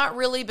up, but not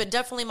really, but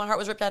definitely my heart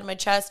was ripped out of my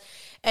chest.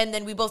 And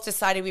then we both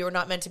decided we were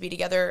not meant to be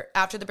together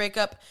after the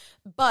breakup.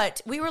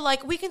 But we were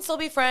like, we can still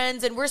be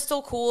friends, and we're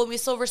still cool, and we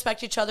still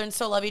respect each other and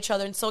still love each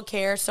other and still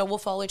care. So we'll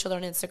follow each other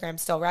on Instagram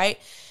still, right?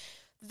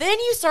 Then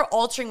you start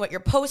altering what you're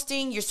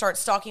posting. You start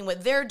stalking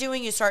what they're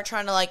doing. You start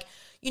trying to, like,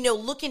 you know,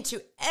 look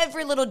into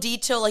every little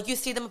detail. Like, you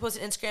see them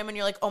post on Instagram and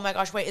you're like, oh my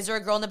gosh, wait, is there a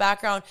girl in the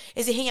background?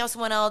 Is he hanging out with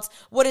someone else?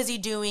 What is he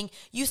doing?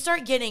 You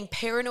start getting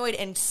paranoid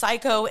and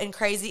psycho and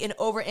crazy and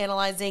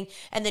overanalyzing.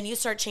 And then you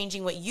start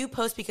changing what you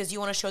post because you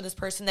want to show this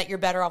person that you're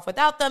better off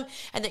without them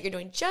and that you're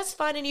doing just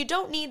fine and you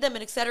don't need them,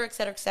 and et cetera, et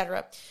cetera, et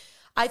cetera.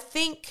 I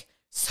think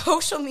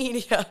social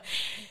media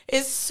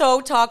is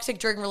so toxic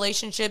during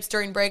relationships,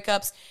 during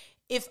breakups.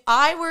 If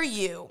I were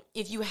you,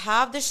 if you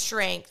have the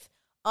strength,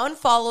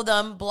 unfollow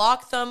them,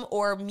 block them,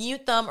 or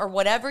mute them, or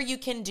whatever you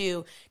can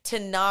do to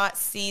not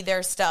see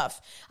their stuff.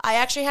 I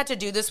actually had to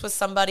do this with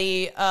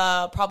somebody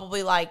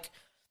probably like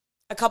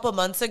a couple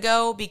months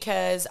ago,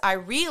 because I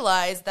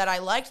realized that I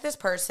liked this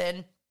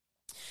person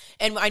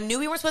and I knew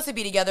we weren't supposed to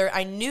be together.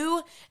 I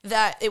knew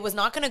that it was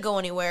not going to go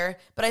anywhere,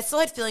 but I still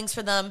had feelings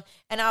for them.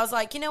 And I was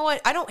like, you know what?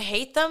 I don't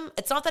hate them.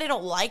 It's not that I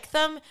don't like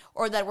them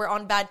or that we're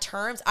on bad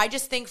terms. I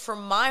just think for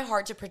my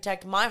heart, to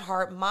protect my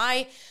heart,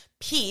 my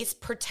peace,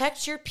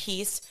 protect your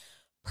peace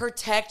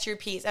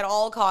at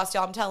all costs,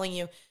 y'all. I'm telling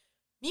you,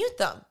 mute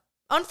them,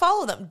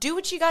 unfollow them, do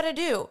what you got to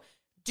do.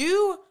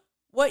 Do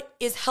what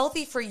is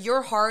healthy for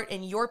your heart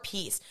and your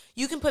peace.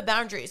 You can put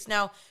boundaries.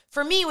 Now,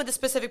 for me, with the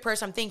specific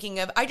person I'm thinking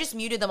of, I just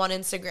muted them on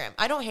Instagram.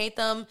 I don't hate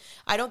them.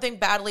 I don't think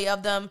badly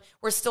of them.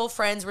 We're still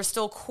friends. We're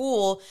still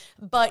cool.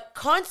 But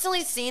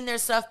constantly seeing their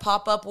stuff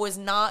pop up was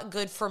not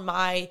good for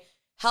my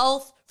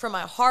health, for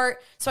my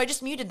heart. So I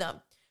just muted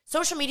them.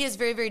 Social media is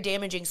very, very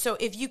damaging. So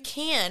if you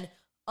can,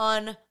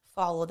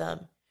 unfollow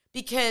them,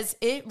 because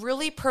it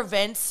really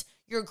prevents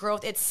your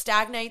growth. It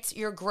stagnates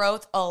your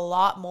growth a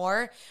lot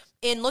more.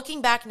 And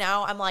looking back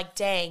now, I'm like,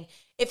 dang,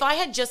 if I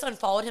had just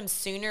unfollowed him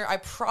sooner, I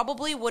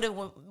probably would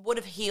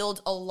have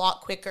healed a lot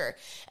quicker.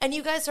 And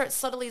you guys start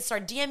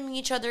DMing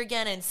each other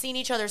again and seeing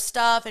each other's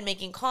stuff and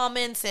making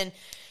comments, and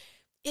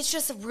it's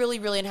just really,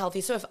 really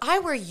unhealthy. So if I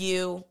were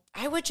you,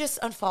 I would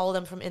just unfollow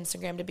them from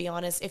Instagram, to be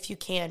honest, if you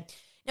can.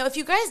 Now, if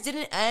you guys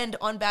didn't end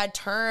on bad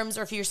terms,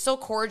 or if you're still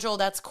cordial,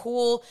 that's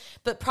cool,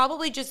 but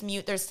probably just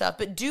mute their stuff.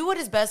 But do what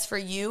is best for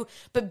you,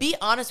 but be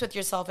honest with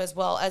yourself as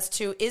well as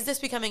to, is this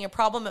becoming a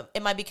problem?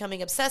 Am I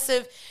becoming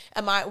obsessive?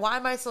 Why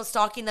am I still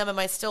stalking them? Am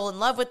I still in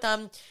love with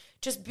them?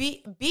 Just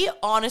be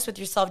honest with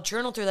yourself.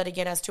 Journal through that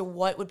again as to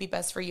what would be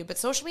best for you. But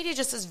social media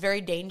just is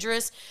very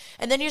dangerous.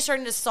 And then you're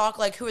starting to stalk,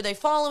 like, who are they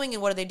following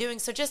and what are they doing?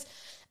 So just,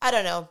 I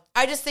don't know.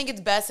 I just think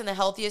it's best and the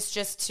healthiest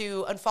just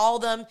to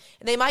unfollow them.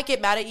 And they might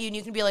get mad at you, and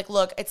you can be like,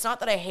 look, it's not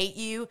that I hate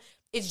you.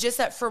 It's just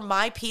that for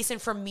my peace and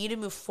for me to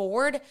move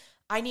forward,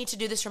 I need to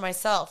do this for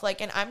myself.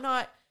 Like, and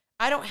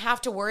I don't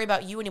have to worry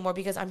about you anymore,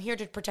 because I'm here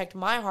to protect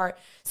my heart.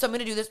 So I'm going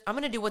to do this. I'm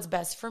going to do what's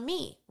best for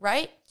me,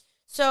 right?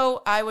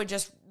 So I would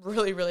just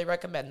really, really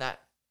recommend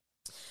that.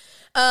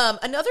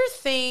 Another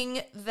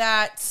thing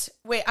that,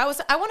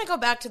 I want to go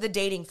back to the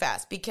dating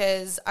fast,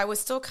 because I was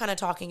still kind of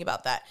talking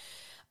about that.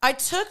 I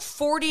took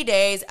 40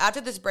 days after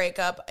this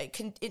breakup.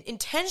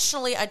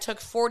 Intentionally, I took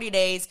 40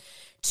 days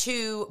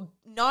to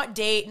not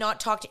date, not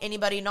talk to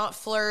anybody, not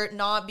flirt,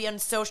 not be on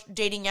social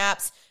dating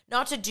apps,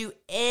 not to do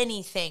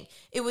anything.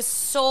 It was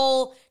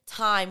soul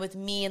time with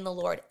me and the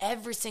Lord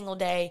every single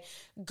day,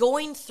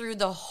 going through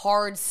the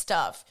hard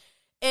stuff.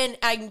 And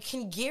I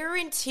can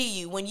guarantee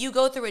you, when you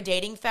go through a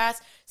dating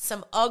fast,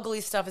 some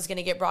ugly stuff is going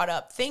to get brought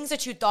up. Things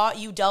that you thought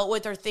you dealt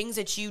with, or things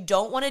that you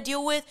don't want to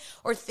deal with,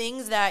 or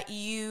things that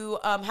you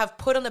have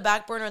put on the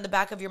back burner in the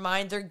back of your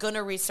mind, they're going to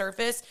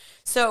resurface.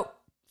 So,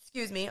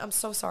 excuse me, I'm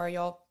so sorry,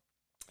 y'all.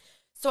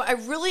 So I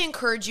really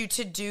encourage you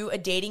to do a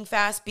dating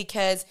fast,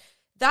 because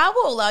that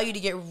will allow you to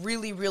get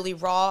really, really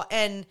raw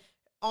and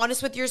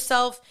honest with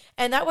yourself,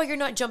 and that way you're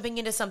not jumping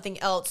into something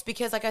else.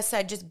 Because like I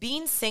said, just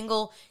being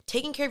single,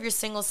 taking care of your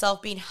single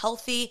self, being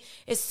healthy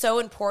is so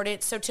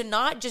important. So to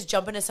not just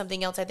jump into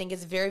something else, I think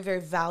is very,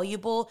 very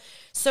valuable.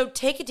 So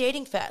take a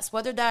dating fast,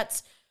 whether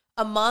that's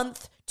a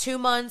month, 2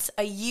 months,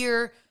 a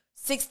year,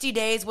 60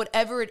 days,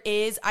 whatever it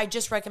is. I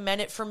just recommend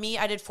it. For me,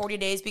 I did 40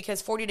 days,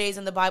 because 40 days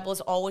in the Bible is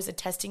always a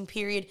testing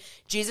period.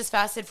 Jesus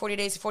fasted 40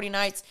 days, 40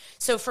 nights.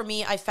 So for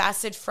me, I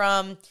fasted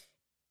from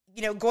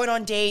going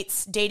on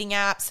dates, dating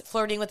apps,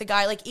 flirting with a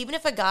guy. Like, even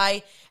if a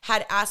guy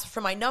had asked for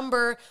my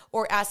number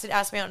or asked me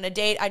out on a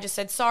date, I just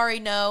said, sorry,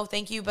 no,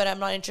 thank you, but I'm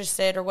not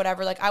interested, or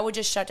whatever. Like, I would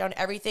just shut down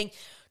everything.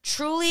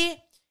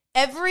 Truly,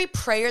 every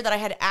prayer that I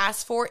had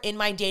asked for in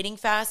my dating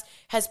fast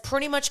has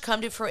pretty much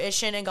come to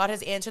fruition, and God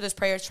has answered those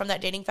prayers from that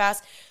dating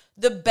fast.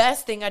 The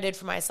best thing I did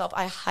for myself,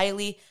 I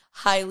highly,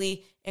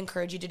 highly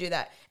encourage you to do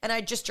that. And I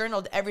just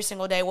journaled every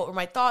single day. What were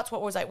my thoughts?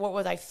 What was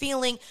I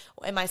feeling?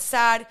 Am I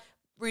sad?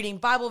 Reading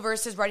Bible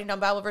verses, writing down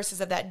Bible verses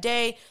of that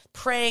day,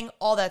 praying,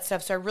 all that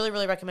stuff. So I really,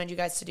 really recommend you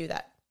guys to do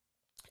that.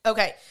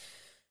 Okay.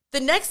 The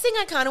next thing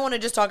I kind of want to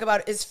just talk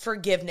about is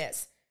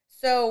forgiveness.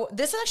 So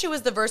this actually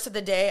was the verse of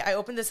the day. I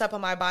opened this up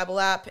on my Bible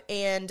app,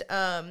 and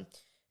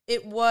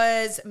it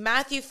was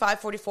Matthew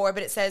 5:44,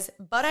 but it says,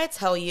 "But I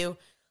tell you,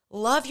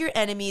 love your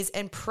enemies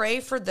and pray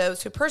for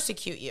those who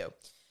persecute you."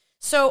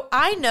 So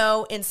I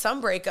know in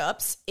some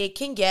breakups, it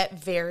can get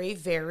very,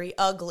 very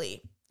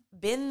ugly.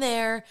 Been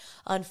there,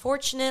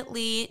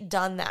 unfortunately,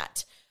 done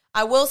that.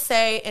 I will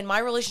say, in my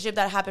relationship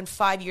that happened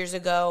 5 years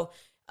ago,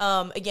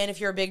 again,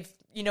 if you're a big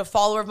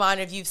follower of mine,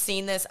 if you've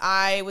seen this,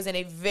 I was in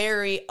a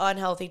very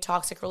unhealthy,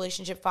 toxic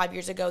relationship 5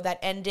 years ago that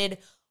ended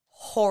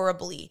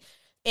horribly.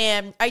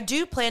 And I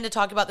do plan to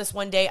talk about this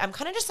one day. I'm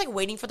kind of just like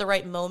waiting for the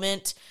right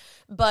moment,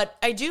 but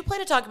I do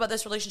plan to talk about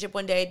this relationship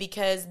one day,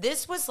 because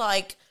this was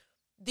like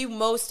the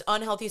most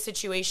unhealthy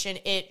situation.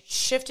 It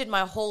shifted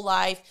my whole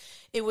life.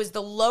 It was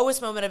the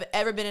lowest moment I've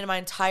ever been in my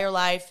entire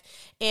life.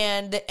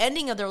 And the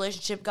ending of the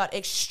relationship got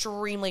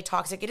extremely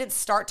toxic. It didn't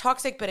start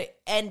toxic, but it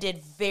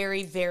ended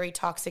very, very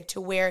toxic, to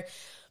where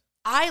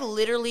I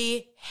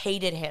literally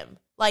hated him.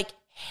 Like,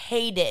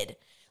 hated.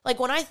 Like,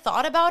 when I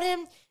thought about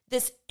him,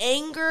 this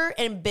anger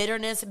and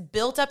bitterness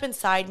built up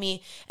inside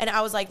me. And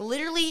I was like,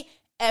 literally,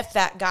 F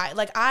that guy.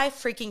 Like, I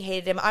freaking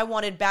hated him. I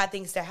wanted bad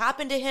things to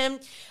happen to him.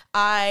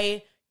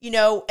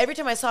 Every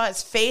time I saw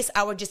his face,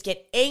 I would just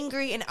get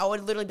angry, and I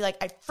would literally be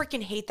like, I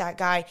freaking hate that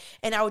guy.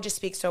 And I would just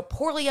speak so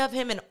poorly of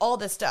him and all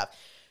this stuff.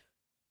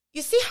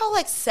 You see how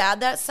like sad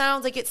that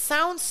sounds? Like, it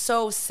sounds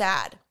so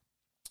sad.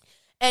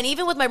 And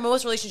even with my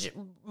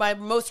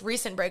most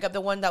recent breakup,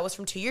 the one that was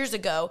from 2 years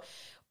ago,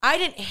 I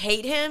didn't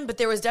hate him, but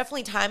there was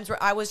definitely times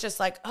where I was just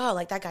like, oh,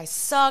 like that guy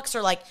sucks.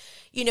 Or like,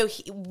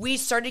 we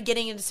started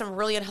getting into some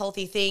really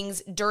unhealthy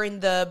things during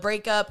the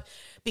breakup,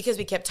 because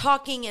we kept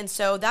talking. And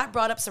so that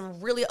brought up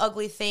some really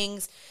ugly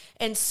things.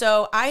 And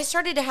so I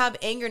started to have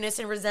angerness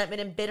and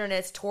resentment and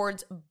bitterness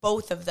towards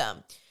both of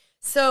them.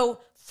 So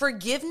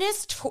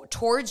forgiveness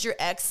towards your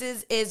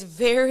exes is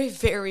very,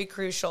 very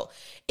crucial.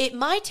 It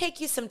might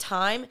take you some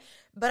time,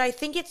 but I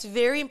think it's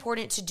very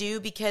important to do,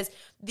 because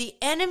the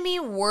enemy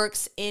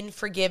works in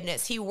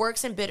forgiveness. He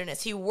works in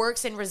bitterness. He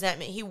works in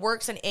resentment. He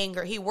works in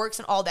anger. He works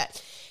in all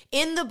that.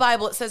 In the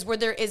Bible, it says, where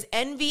there is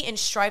envy and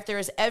strife, there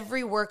is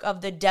every work of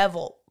the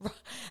devil.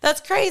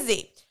 That's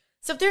crazy.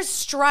 So if there's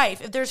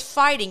strife, if there's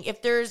fighting,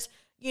 if there's,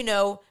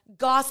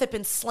 gossip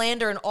and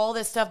slander and all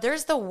this stuff,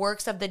 there's the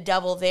works of the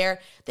devil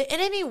there. The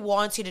enemy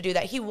wants you to do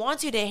that. He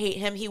wants you to hate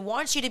him. He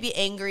wants you to be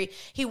angry.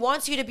 He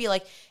wants you to be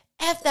like,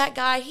 F that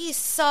guy, he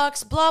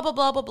sucks, blah, blah,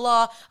 blah, blah,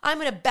 blah. I'm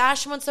going to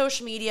bash him on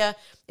social media,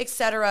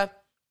 etc.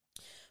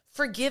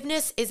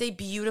 Forgiveness is a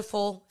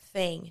beautiful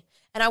thing.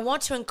 And I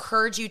want to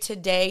encourage you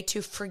today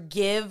to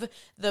forgive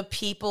the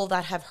people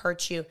that have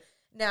hurt you.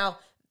 Now,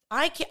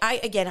 I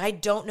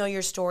don't know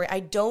your story. I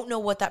don't know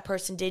what that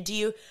person did to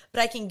you,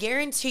 but I can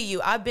guarantee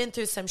you I've been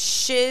through some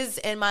shiz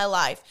in my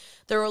life.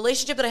 The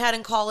relationship that I had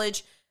in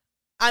college,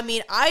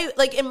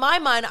 in my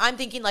mind, I'm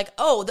thinking like,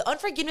 oh, the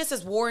unforgiveness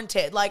is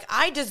warranted. Like,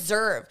 I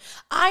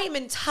am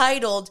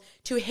entitled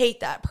to hate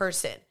that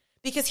person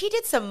because he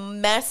did some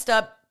messed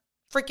up,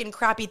 freaking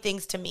crappy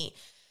things to me.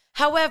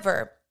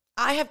 However,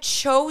 I have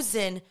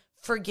chosen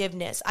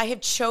forgiveness. I have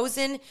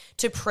chosen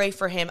to pray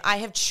for him. I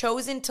have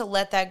chosen to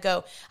let that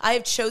go. I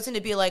have chosen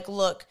to be like,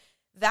 look,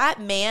 that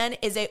man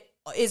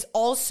is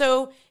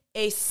also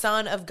a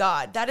son of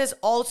God. That is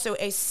also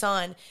a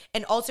son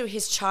and also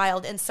his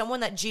child and someone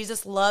that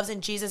Jesus loves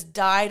and Jesus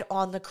died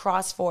on the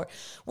cross for.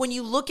 When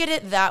you look at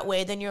it that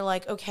way, then you're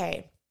like,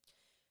 okay,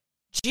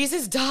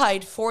 Jesus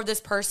died for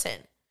this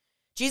person.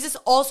 Jesus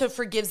also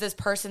forgives this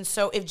person.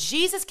 So if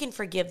Jesus can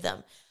forgive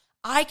them,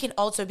 I can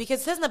also,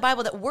 because it says in the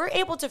Bible that we're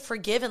able to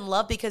forgive and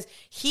love because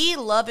he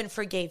loved and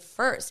forgave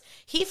first.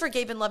 He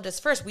forgave and loved us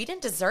first. We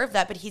didn't deserve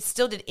that, but he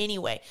still did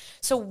anyway.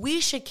 So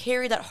we should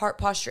carry that heart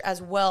posture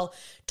as well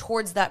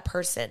towards that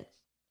person.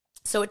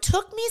 So it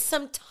took me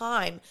some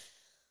time.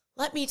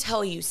 Let me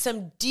tell you,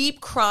 some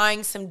deep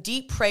crying, some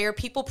deep prayer,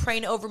 people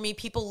praying over me,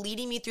 people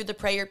leading me through the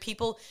prayer,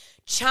 people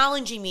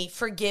challenging me,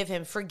 forgive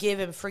him, forgive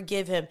him,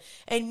 forgive him.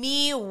 And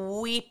me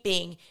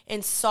weeping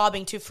and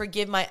sobbing to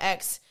forgive my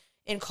ex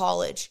in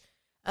college.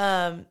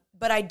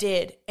 But I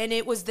did. And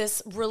it was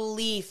this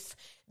relief,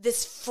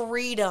 this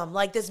freedom,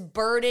 like this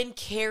burden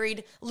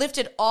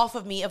lifted off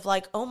of me of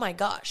like, oh my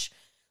gosh.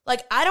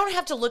 Like, I don't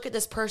have to look at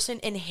this person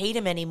and hate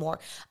him anymore.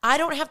 I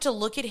don't have to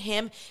look at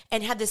him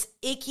and have this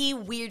icky,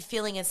 weird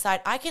feeling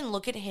inside. I can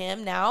look at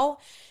him now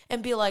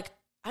and be like,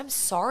 I'm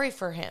sorry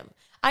for him.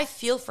 I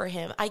feel for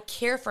him. I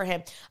care for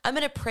him. I'm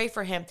going to pray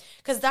for him.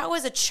 Because that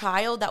was a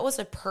child. That was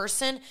a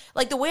person.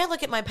 Like, the way I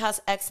look at my past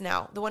ex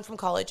now, the one from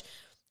college,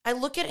 I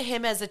look at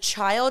him as a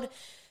child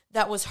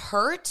that was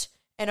hurt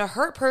and a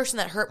hurt person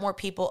that hurt more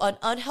people, an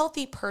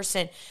unhealthy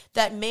person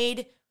that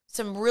made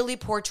some really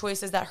poor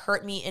choices that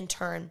hurt me in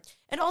turn.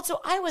 And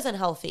also, I was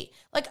unhealthy.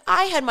 Like,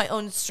 I had my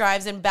own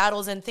strives and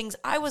battles and things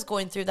I was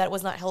going through that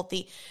was not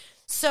healthy.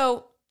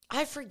 So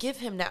I forgive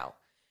him now.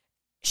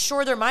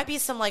 Sure, there might be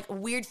some like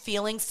weird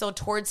feelings still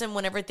towards him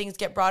whenever things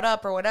get brought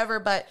up or whatever,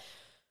 but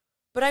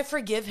I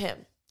forgive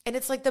him. And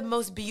it's like the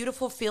most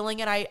beautiful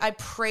feeling. And I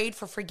prayed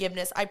for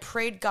forgiveness. I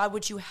prayed, God,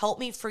 would you help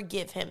me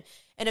forgive him?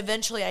 And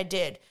eventually I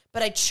did,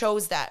 but I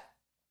chose that.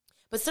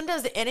 But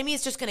sometimes the enemy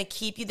is just going to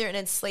keep you there and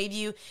enslave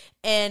you.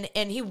 And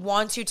he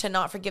wants you to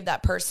not forgive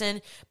that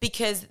person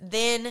because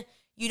then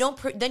you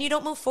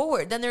don't move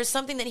forward. Then there's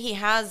something that he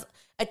has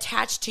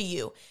attached to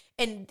you.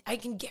 And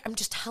I'm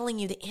just telling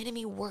you, the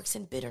enemy works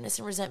in bitterness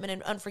and resentment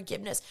and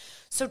unforgiveness.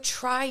 So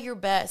try your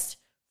best.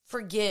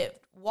 Forgive.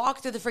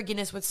 Walk through the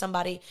forgiveness with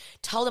somebody.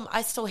 Tell them,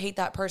 I still hate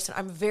that person.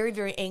 I'm very,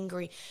 very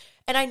angry.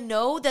 And I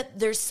know that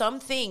there's some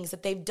things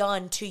that they've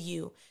done to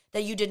you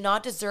that you did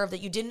not deserve,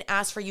 that you didn't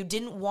ask for, you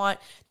didn't want,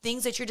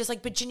 things that you're just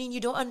like, but Janine, you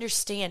don't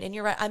understand. And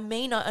you're right, I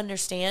may not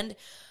understand,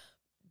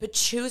 but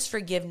choose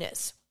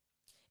forgiveness.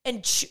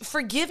 And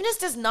forgiveness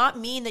does not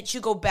mean that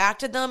you go back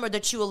to them or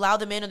that you allow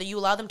them in or that you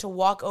allow them to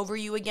walk over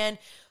you again.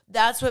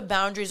 That's what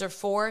boundaries are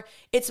for.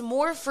 It's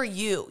more for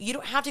you. You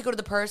don't have to go to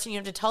the person. You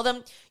don't have to tell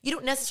them. You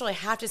don't necessarily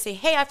have to say,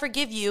 hey, I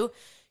forgive you.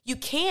 You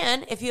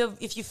can if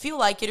you feel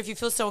like it, if you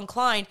feel so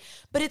inclined,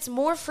 but it's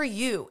more for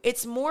you.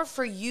 It's more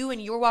for you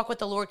and your walk with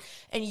the Lord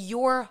and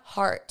your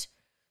heart.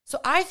 So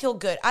I feel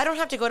good. I don't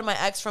have to go to my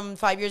ex from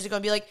 5 years ago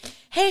and be like,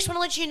 hey, I just want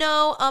to let you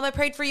know, I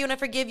prayed for you and I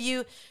forgive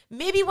you.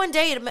 Maybe one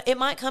day it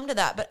might come to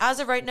that. But as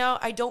of right now,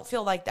 I don't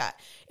feel like that.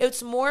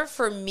 It's more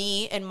for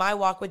me and my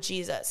walk with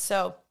Jesus.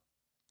 So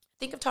I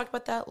think I've talked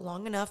about that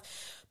long enough.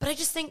 But I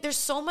just think there's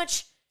so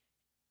much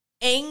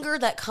anger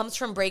that comes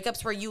from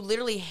breakups where you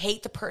literally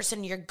hate the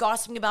person, you're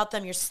gossiping about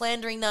them, you're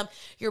slandering them,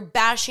 you're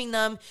bashing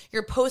them,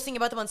 you're posting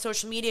about them on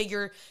social media,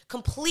 you're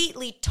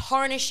completely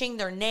tarnishing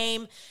their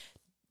name.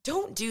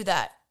 Don't do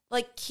that.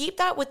 Like, keep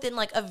that within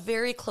like a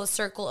very close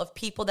circle of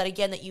people that,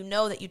 again, that you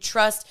know, that you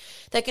trust,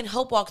 that can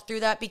help walk through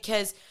that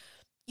because,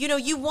 you know,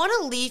 you want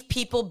to leave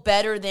people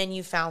better than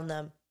you found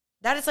them.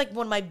 That is like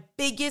one of my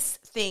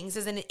biggest things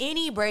is in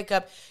any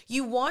breakup,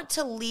 you want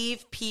to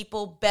leave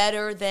people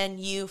better than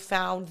you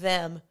found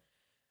them.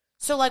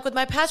 So like with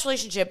my past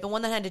relationship, the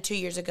one that I ended 2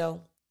 years ago,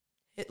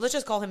 let's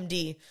just call him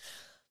D.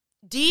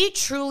 D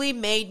truly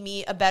made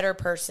me a better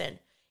person.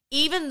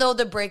 Even though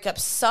the breakup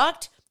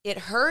sucked, it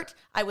hurt,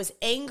 I was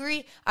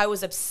angry, I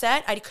was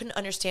upset, I couldn't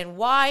understand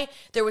why.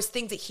 There was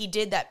things that he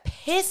did that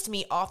pissed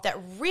me off,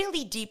 that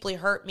really deeply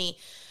hurt me.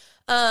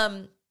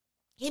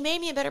 He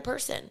made me a better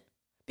person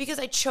because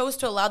I chose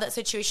to allow that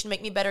situation to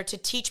make me better, to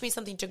teach me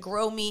something, to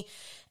grow me.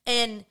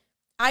 And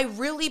I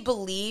really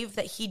believe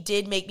that he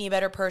did make me a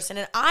better person.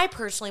 And I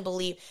personally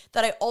believe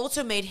that I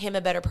also made him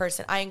a better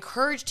person. I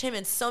encouraged him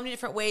in so many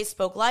different ways,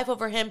 spoke life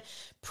over him,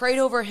 prayed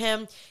over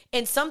him.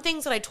 And some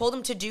things that I told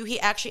him to do, he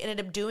actually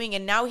ended up doing.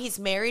 And now he's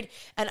married.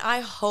 And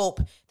I hope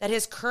that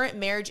his current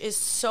marriage is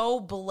so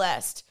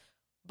blessed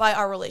by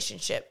our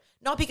relationship.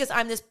 Not because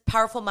I'm this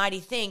powerful,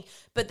 mighty thing,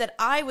 but that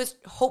I was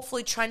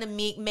hopefully trying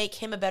to make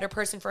him a better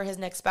person for his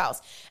next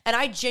spouse. And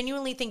I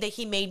genuinely think that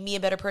he made me a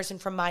better person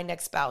for my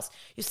next spouse.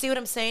 You see what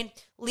I'm saying?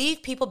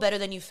 Leave people better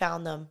than you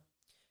found them.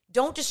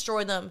 Don't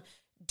destroy them.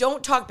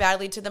 Don't talk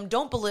badly to them.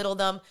 Don't belittle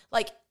them.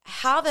 Like,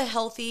 have a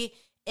healthy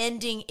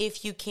ending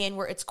if you can,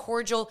 where it's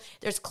cordial,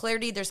 there's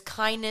clarity, there's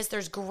kindness,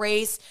 there's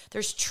grace,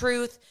 there's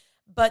truth,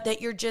 but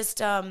that you're just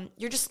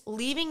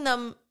leaving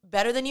them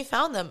better than you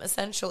found them,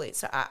 essentially.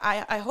 So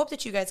I hope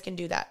that you guys can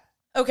do that.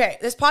 Okay,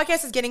 this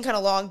podcast is getting kind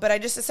of long, but I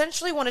just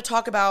essentially want to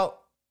talk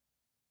about,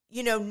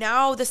 you know,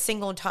 now the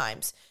single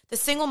times, the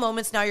single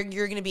moments now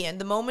you're going to be in,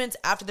 the moments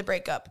after the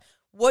breakup.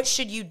 What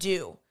should you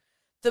do?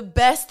 the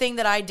best thing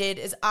that I did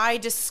is I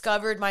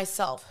discovered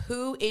myself.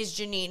 Who is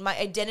Janine? My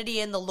identity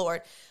in the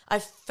Lord. I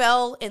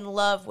fell in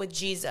love with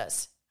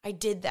Jesus. I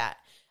did that.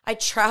 I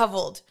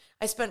traveled.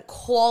 I spent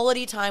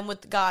quality time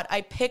with God.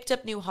 I picked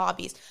up new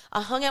hobbies.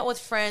 I hung out with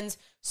friends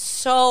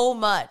so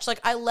much. Like,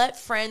 I let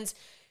friends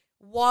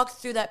walk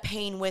through that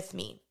pain with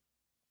me.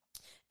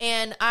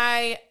 And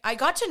I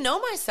got to know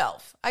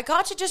myself. I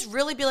got to just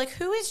really be like,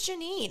 who is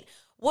Janine?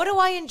 What do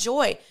I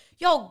enjoy?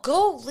 Y'all,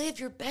 go live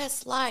your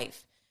best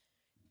life.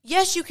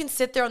 Yes, you can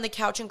sit there on the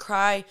couch and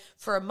cry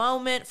for a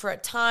moment, for a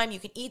time. You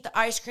can eat the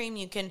ice cream.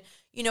 You can,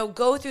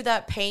 go through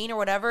that pain or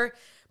whatever.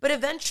 But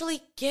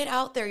eventually, get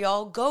out there,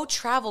 y'all. Go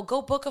travel.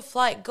 Go book a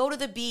flight. Go to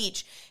the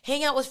beach.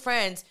 Hang out with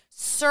friends.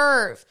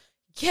 Serve.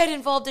 Get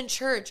involved in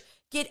church.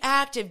 Get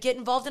active. Get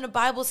involved in a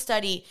Bible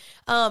study.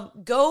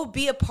 Go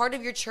be a part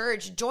of your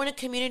church. Join a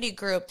community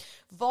group.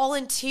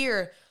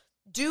 Volunteer.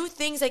 Do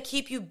things that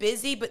keep you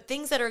busy, but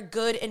things that are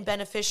good and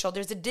beneficial.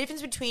 There's a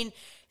difference between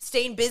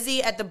staying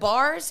busy at the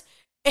bars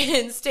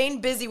and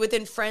staying busy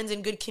within friends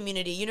and good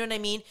community. You know what I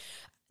mean?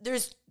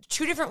 There's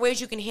two different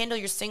ways you can handle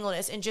your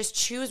singleness, and just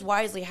choose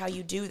wisely how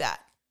you do that.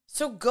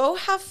 So go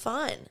have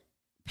fun.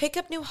 Pick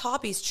up new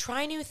hobbies.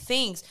 Try new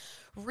things.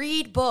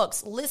 Read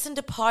books. Listen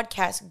to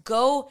podcasts.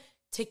 Go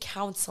to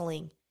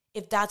counseling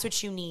if that's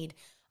what you need.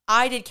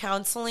 I did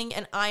counseling,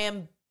 and I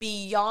am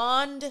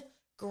beyond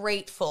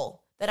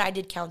grateful that I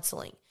did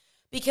counseling,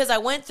 because I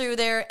went through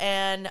there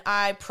and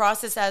I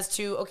processed as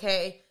to,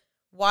 okay,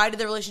 why did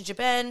the relationship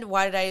end?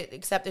 Why did I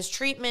accept this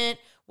treatment?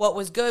 What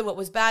was good? What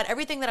was bad?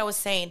 Everything that I was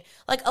saying.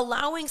 Like,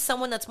 allowing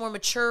someone that's more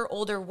mature,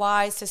 older,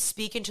 wise to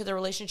speak into the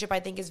relationship, I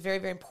think is very,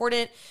 very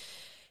important.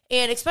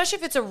 And especially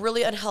if it's a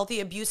really unhealthy,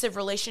 abusive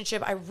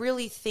relationship, I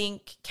really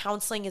think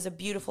counseling is a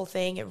beautiful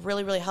thing. It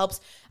really, really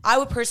helps. I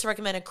would personally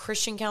recommend a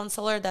Christian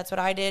counselor. That's what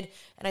I did.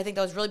 And I think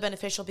that was really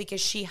beneficial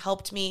because she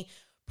helped me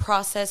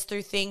process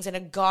through things in a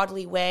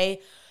godly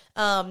way.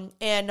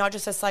 And not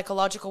just a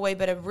psychological way,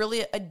 but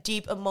a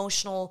deep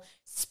emotional,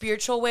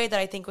 spiritual way that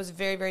I think was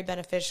very, very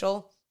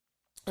beneficial.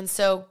 And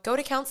so go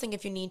to counseling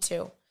if you need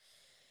to.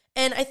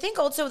 And I think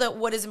also that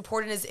what is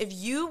important is, if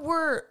you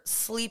were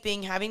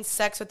sleeping, having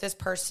sex with this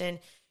person,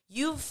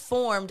 you've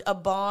formed a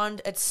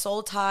bond, a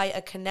soul tie,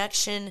 a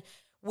connection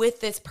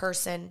with this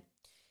person.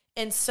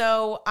 And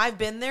so I've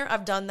been there.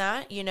 I've done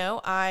that.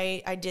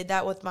 I did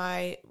that with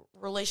my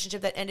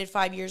relationship that ended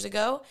 5 years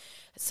ago.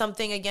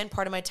 Something, again,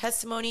 part of my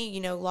testimony,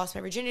 lost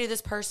my virginity to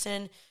this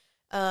person,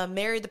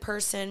 married the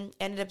person,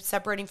 ended up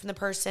separating from the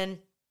person,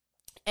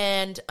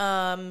 and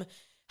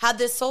had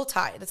this soul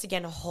tie. That's,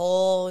 again, a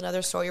whole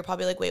another story. You're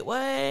probably like, wait,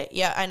 what?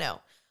 Yeah, I know.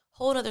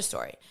 Whole another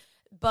story.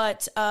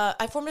 But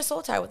I formed a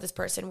soul tie with this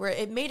person where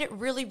it made it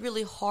really,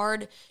 really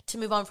hard to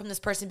move on from this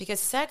person, because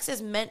sex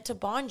is meant to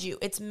bond you.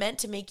 It's meant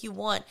to make you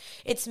one.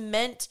 It's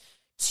meant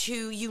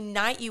to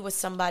unite you with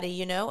somebody,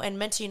 and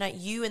meant to unite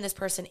you and this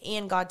person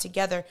and God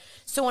together.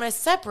 So when I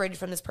separated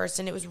from this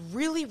person, it was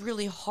really,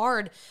 really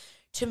hard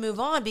to move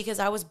on because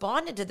I was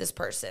bonded to this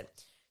person.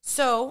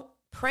 So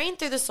praying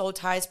through the soul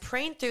ties,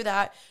 praying through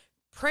that,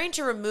 praying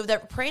to remove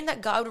that, praying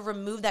that God would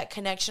remove that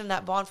connection,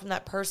 that bond from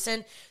that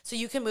person so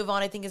you can move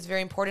on, I think is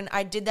very important.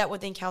 I did that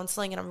within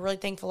counseling, and I'm really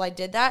thankful I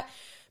did that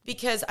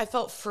because I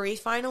felt free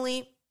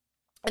finally.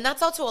 And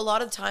that's also a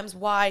lot of times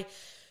why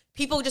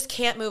people just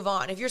can't move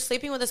on. If you're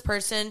sleeping with this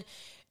person,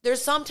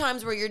 there's some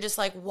times where you're just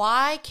like,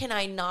 why can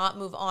I not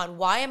move on?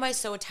 Why am I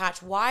so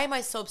attached? Why am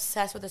I so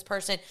obsessed with this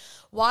person?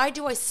 Why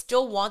do I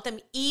still want them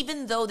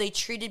even though they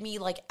treated me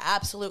like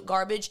absolute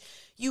garbage?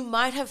 You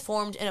might have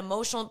formed an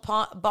emotional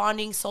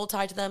bonding soul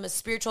tie to them, a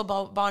spiritual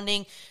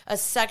bonding, a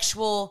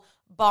sexual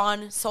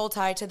bond soul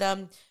tie to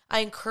them. I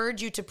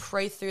encourage you to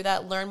pray through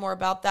that, learn more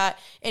about that,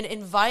 and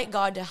invite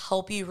God to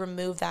help you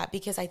remove that,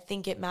 because I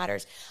think it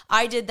matters.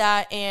 I did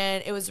that,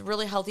 and it was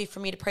really healthy for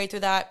me to pray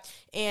through that,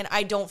 and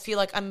I don't feel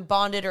like I'm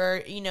bonded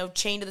or,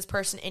 chained to this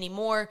person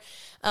anymore.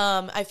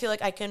 I feel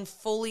like I can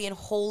fully and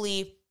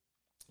wholly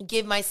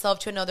give myself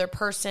to another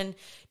person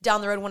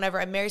down the road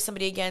whenever I marry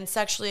somebody again,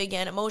 sexually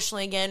again,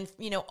 emotionally again,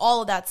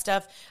 all of that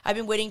stuff. I've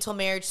been waiting till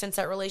marriage since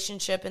that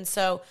relationship, and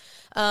so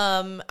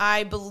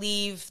I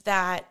believe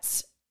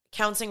that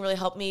counseling really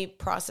helped me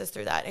process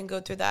through that and go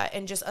through that,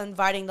 and just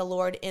inviting the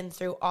Lord in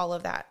through all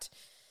of that.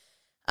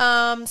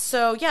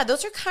 So yeah,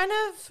 those are kind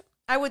of,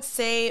 I would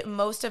say,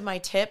 most of my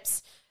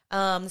tips.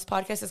 This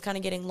podcast is kind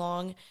of getting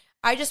long.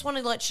 I just want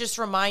to just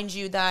remind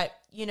you that,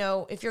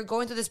 if you're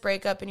going through this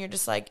breakup and you're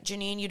just like,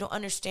 Janine, you don't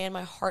understand,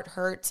 my heart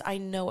hurts. I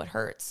know it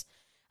hurts.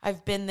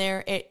 I've been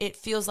there. It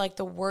feels like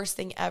the worst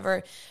thing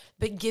ever,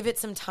 but give it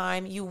some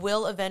time. You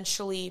will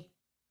eventually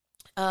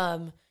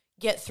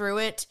get through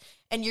it.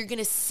 And you're going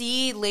to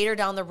see later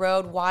down the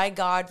road why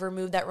God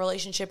removed that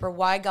relationship, or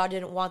why God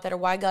didn't want that, or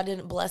why God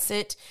didn't bless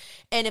it.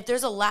 And if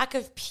there's a lack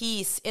of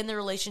peace in the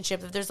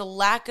relationship, if there's a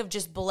lack of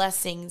just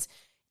blessings,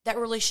 that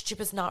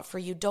relationship is not for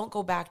you. Don't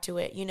go back to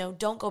it.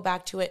 Don't go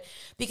back to it,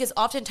 because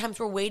oftentimes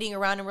we're waiting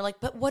around and we're like,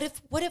 but what if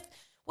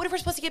we're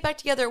supposed to get back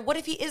together? What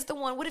if he is the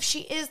one? What if she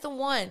is the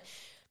one?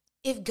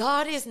 If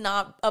God is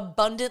not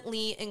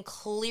abundantly and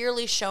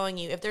clearly showing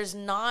you, if there's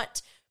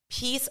not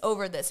peace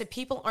over this. If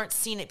people aren't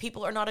seeing it,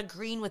 people are not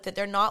agreeing with it,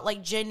 they're not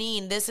like,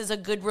 Janine, this is a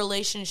good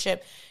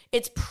relationship,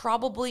 it's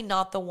probably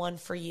not the one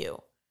for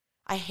you.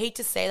 I hate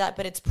to say that,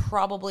 but it's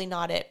probably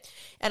not it.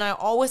 And I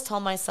always tell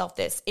myself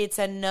this, it's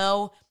a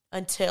no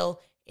until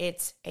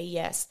it's a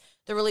yes.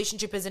 The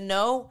relationship is a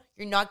no,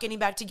 you're not getting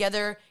back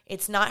together,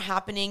 it's not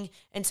happening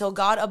until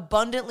God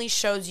abundantly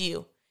shows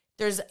you.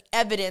 There's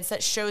evidence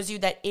that shows you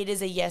that it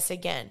is a yes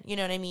again. You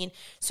know what I mean?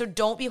 So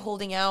don't be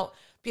holding out,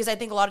 because I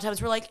think a lot of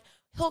times we're like,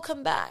 he'll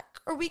come back,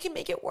 or we can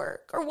make it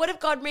work. Or what if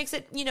God makes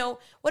it,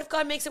 what if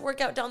God makes it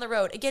work out down the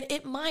road? Again,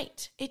 it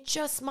might. It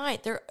just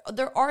might. There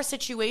are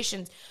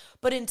situations.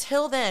 But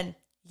until then,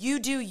 you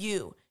do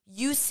you.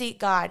 You seek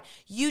God.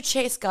 You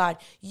chase God.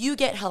 You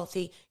get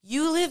healthy.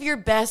 You live your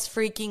best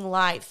freaking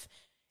life.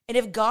 And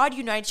if God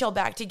unites y'all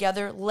back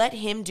together, let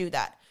him do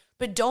that.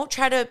 But don't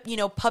try to,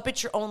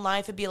 puppet your own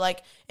life and be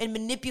like, and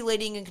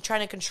manipulating and trying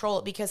to control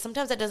it, because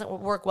sometimes that doesn't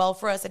work well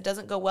for us. It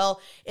doesn't go well.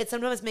 It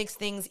sometimes makes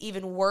things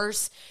even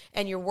worse,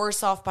 and you're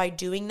worse off by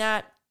doing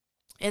that.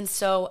 And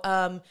so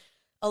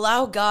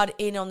allow God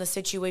in on the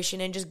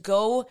situation and just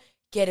go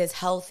get as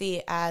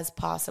healthy as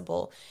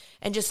possible.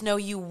 And just know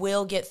you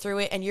will get through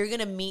it, and you're going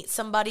to meet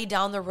somebody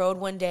down the road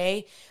one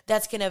day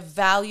that's going to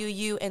value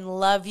you and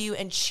love you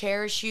and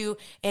cherish you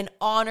and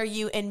honor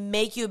you and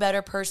make you a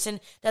better person.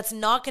 That's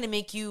not going to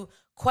make you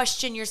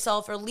question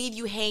yourself or leave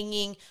you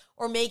hanging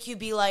or make you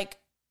be like,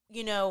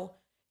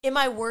 am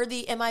I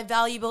worthy? Am I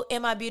valuable?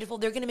 Am I beautiful?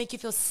 They're going to make you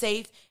feel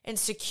safe and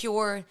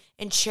secure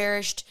and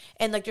cherished.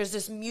 And like there's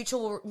this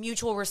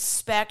mutual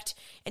respect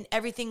and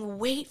everything.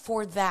 Wait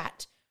for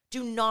that.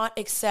 Do not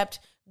accept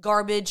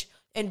garbage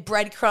and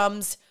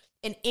breadcrumbs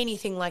and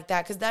anything like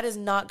that, because that is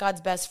not God's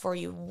best for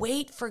you.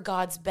 Wait for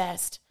God's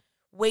best.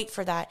 Wait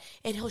for that.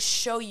 And he'll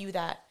show you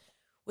that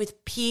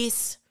with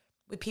peace,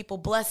 with people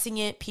blessing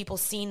it, people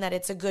seeing that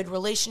it's a good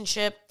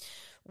relationship,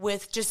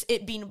 with just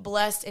it being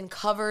blessed and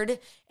covered.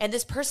 And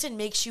this person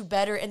makes you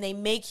better, and they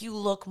make you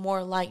look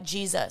more like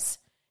Jesus,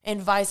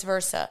 and vice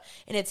versa.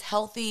 And it's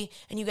healthy,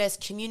 and you guys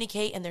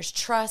communicate, and there's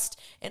trust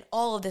and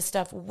all of this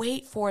stuff.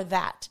 Wait for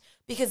that,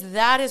 because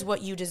that is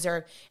what you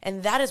deserve,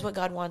 and that is what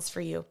God wants for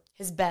you,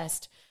 his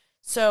best.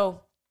 So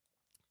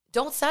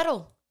don't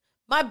settle.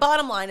 My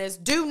bottom line is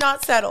do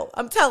not settle.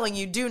 I'm telling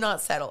you, do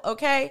not settle,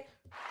 okay?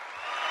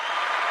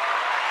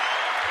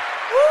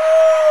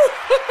 Woo!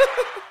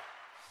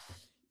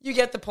 You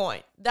get the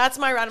point. That's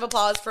my round of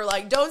applause for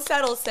don't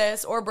settle,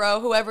 sis, or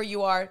bro, whoever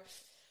you are.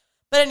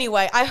 But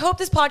anyway, I hope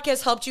this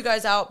podcast helped you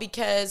guys out,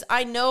 because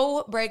I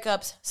know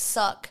breakups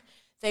suck.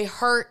 They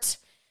hurt,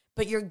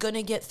 but you're going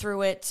to get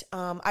through it.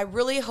 I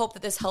really hope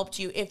that this helped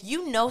you. If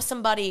you know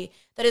somebody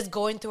that is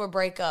going through a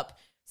breakup,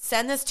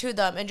 send this to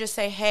them and just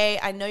say, hey,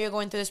 I know you're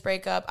going through this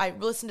breakup. I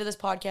listened to this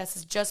podcast.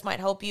 This just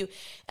might help you.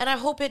 And I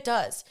hope it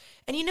does.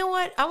 And you know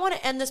what? I want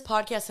to end this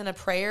podcast in a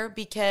prayer,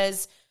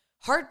 because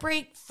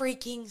heartbreak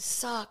freaking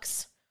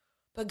sucks,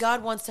 but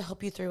God wants to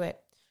help you through it.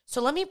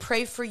 So let me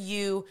pray for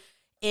you.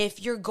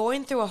 If you're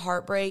going through a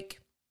heartbreak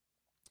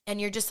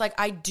and you're just like,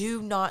 I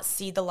do not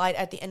see the light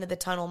at the end of the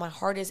tunnel, my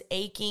heart is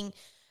aching,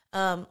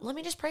 let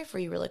me just pray for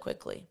you really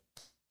quickly.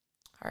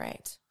 All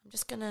right. I'm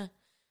just gonna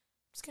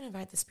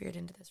invite the Spirit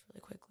into this really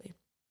quickly.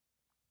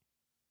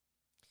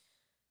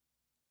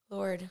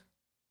 Lord,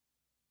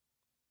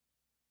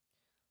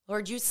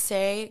 you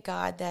say,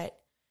 God, that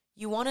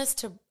you want us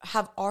to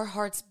have our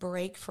hearts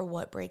break for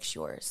what breaks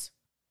yours.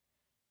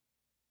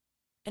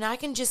 And I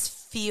can just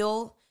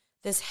feel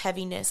this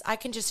heaviness. I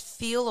can just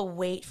feel a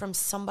weight from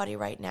somebody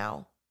right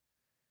now,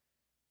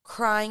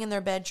 crying in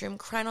their bedroom,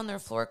 crying on their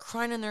floor,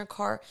 crying in their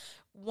car,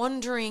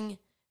 wondering,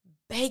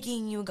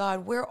 begging you,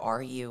 God, where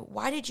are you?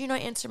 Why did you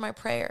not answer my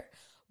prayer?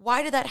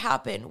 Why did that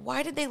happen?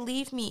 Why did they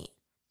leave me?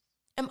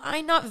 Am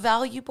I not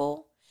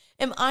valuable?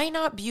 Am I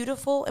not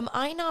beautiful? Am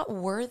I not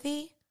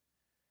worthy?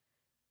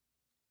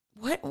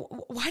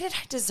 Why did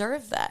I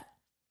deserve that?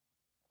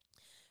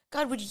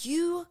 God, would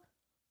you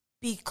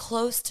be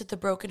close to the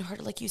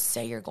brokenhearted like you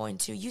say you're going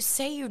to? You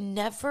say you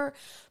never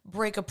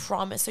break a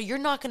promise, so you're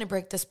not going to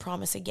break this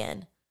promise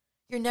again.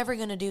 You're never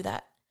going to do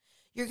that.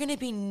 You're going to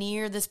be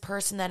near this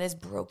person that is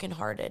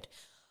brokenhearted.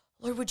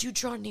 Lord, would you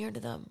draw near to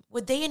them?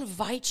 Would they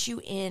invite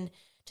you in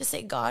to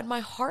say, God, my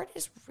heart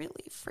is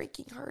really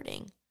freaking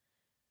hurting.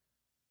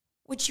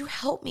 Would you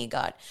help me,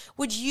 God?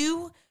 Would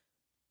you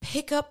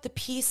pick up the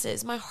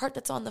pieces, my heart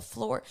that's on the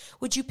floor?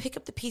 Would you pick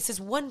up the pieces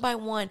one by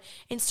one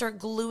and start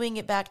gluing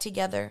it back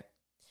together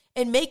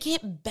and make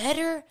it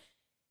better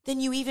than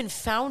you even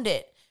found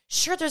it?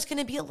 Sure, there's going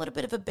to be a little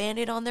bit of a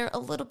Band-Aid on there, a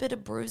little bit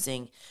of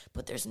bruising,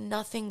 but there's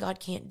nothing God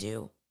can't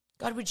do.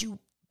 God, would you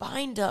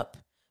bind up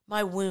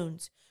my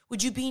wounds?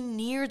 Would you be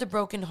near the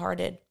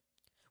brokenhearted?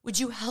 Would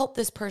you help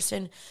this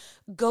person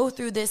go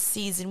through this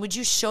season? Would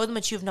you show them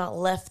that you have not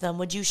left them?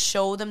 Would you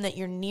show them that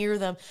you're near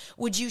them?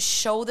 Would you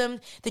show them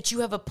that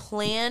you have a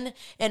plan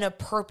and a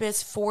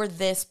purpose for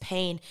this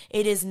pain?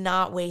 It is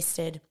not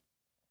wasted.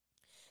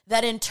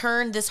 that in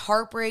turn, this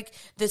heartbreak,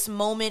 this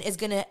moment is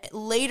going to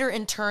later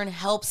in turn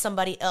help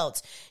somebody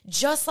else.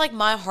 Just like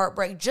my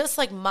heartbreak, just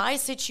like my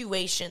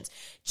situations,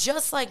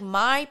 just like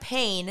my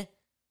pain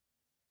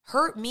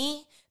hurt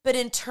me, but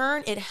in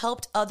turn, it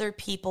helped other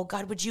people.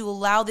 God, would you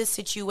allow this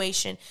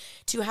situation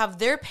to have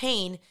their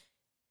pain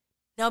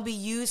now be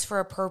used for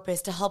a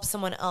purpose to help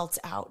someone else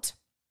out?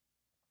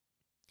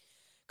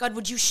 God,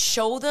 would you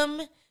show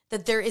them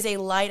that there is a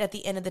light at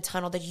the end of the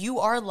tunnel, that you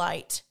are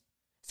light.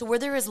 So where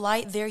there is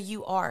light, there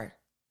you are.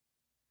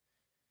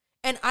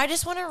 And I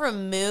just want to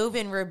remove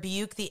and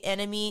rebuke the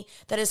enemy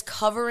that is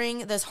covering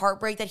this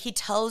heartbreak, that he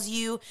tells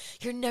you,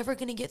 you're never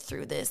going to get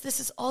through this. This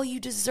is all you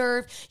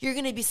deserve. You're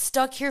going to be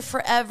stuck here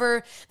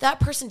forever. That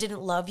person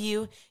didn't love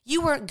you.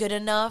 You weren't good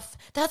enough.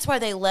 That's why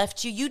they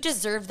left you. You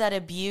deserve that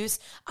abuse.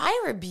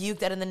 I rebuke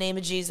that in the name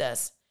of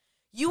Jesus.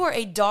 You are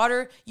a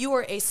daughter. You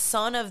are a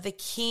son of the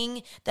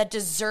King that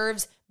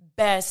deserves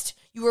best.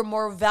 You are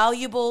more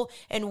valuable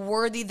and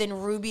worthy than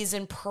rubies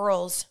and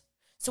pearls.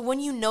 So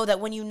when you know that,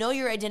 when you know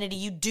your identity,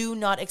 you do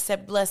not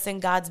accept less than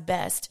God's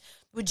best.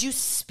 Would you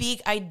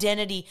speak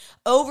identity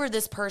over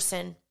this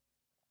person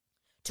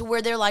to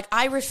where they're like,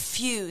 I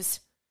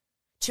refuse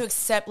to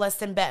accept less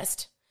than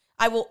best.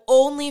 I will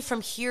only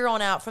from here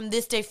on out, from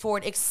this day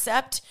forward,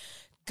 accept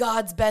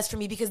God's best for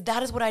me, because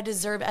that is what I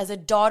deserve as a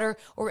daughter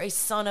or a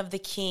son of the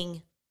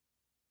King.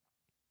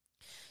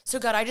 So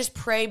God, I just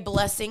pray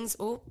blessings.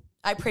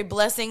 I pray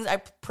blessings. I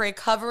pray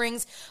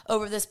coverings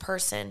over this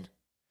person,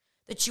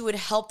 that you would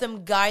help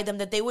them, guide them,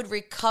 that they would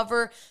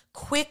recover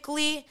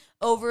quickly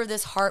over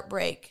this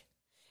heartbreak,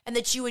 and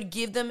that you would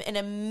give them an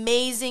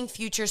amazing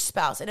future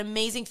spouse, an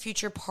amazing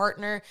future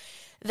partner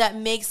that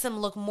makes them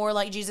look more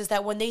like Jesus,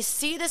 that when they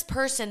see this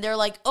person, they're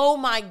like, oh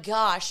my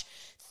gosh,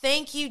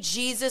 thank you,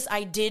 Jesus,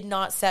 I did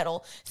not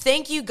settle.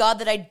 Thank you, God,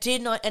 that I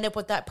did not end up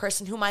with that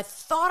person whom I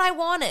thought I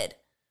wanted.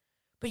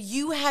 But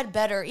you had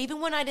better. Even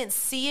when I didn't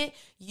see it,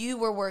 you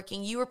were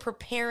working. You were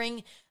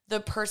preparing the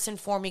person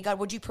for me. God,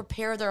 would you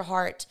prepare their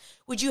heart?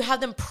 Would you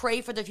have them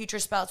pray for their future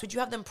spouse? Would you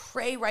have them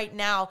pray right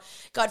now,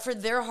 God, for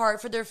their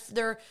heart, for their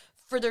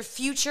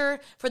future,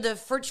 for the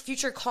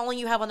future calling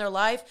you have on their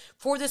life,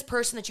 for this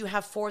person that you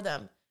have for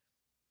them?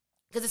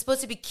 Because it's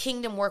supposed to be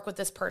kingdom work with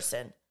this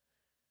person.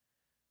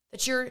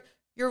 That you're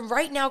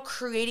right now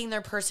creating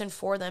their person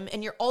for them.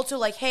 And you're also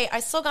like, hey, I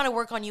still got to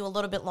work on you a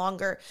little bit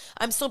longer.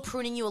 I'm still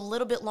pruning you a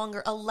little bit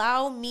longer.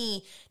 Allow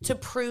me to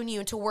prune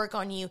you, to work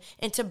on you,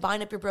 and to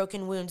bind up your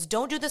broken wounds.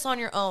 Don't do this on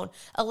your own.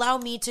 Allow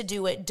me to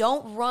do it.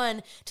 Don't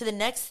run to the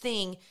next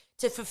thing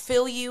to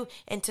fulfill you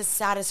and to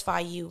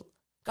satisfy you.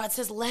 God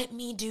says, let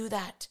me do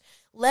that.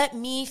 Let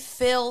me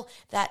fill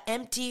that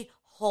empty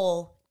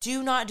hole.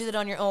 Do not do that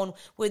on your own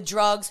with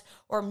drugs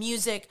or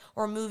music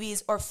or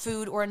movies or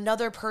food or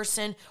another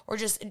person or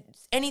just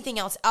anything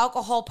else,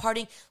 alcohol,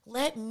 partying.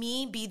 Let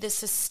me be the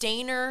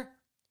sustainer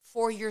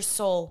for your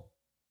soul.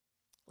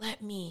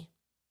 Let me.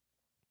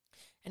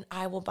 And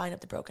I will bind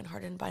up the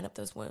brokenhearted and bind up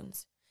those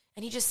wounds.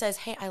 And he just says,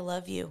 hey, I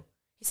love you.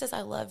 He says,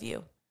 I love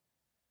you.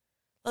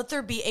 Let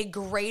there be a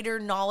greater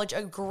knowledge,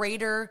 a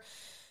greater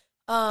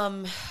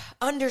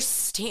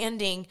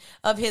understanding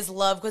of his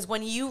love, because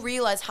when you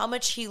realize how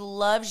much he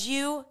loves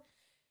you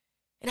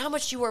and how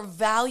much you are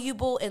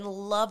valuable and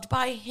loved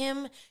by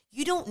him,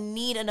 you don't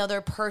need another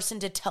person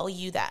to tell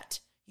you that.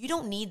 You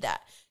don't need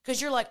that,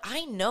 because you're like,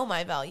 I know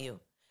my value.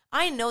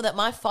 I know that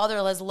my Father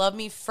has loved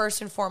me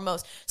first and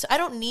foremost. So I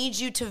don't need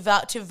you to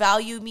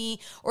value me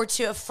or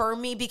to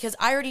affirm me, because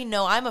I already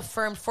know I'm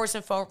affirmed first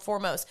and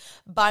foremost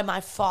by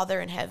my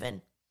Father in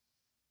heaven.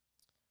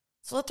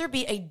 So let there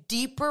be a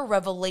deeper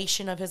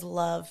revelation of his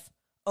love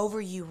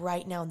over you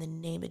right now in the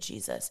name of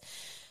Jesus.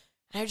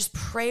 And I just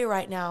pray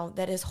right now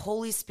that his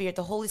Holy Spirit,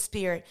 the Holy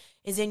Spirit,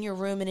 is in your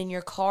room and in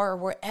your car or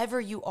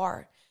wherever you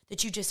are,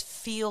 that you just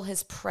feel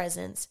his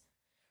presence.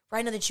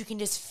 Right now, that you can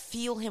just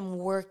feel him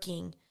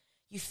working.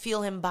 You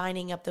feel him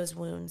binding up those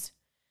wounds.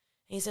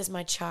 And he says,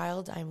 my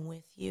child, I'm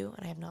with you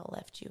and I have not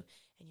left you,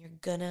 and you're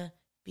gonna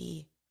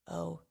be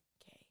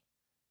okay.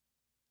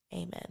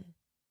 Amen.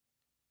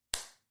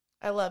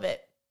 I love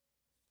it.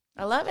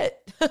 I love it.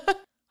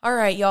 All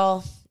right,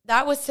 y'all.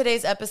 That was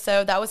today's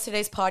episode. That was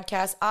today's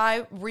podcast.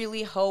 I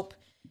really hope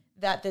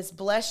that this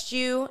blessed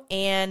you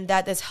and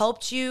that this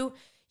helped you.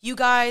 You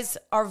guys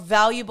are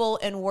valuable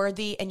and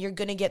worthy, and you're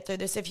going to get through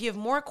this. If you have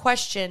more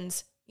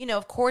questions,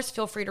 of course,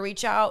 feel free to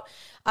reach out.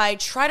 I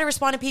try to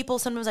respond to people.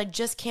 Sometimes I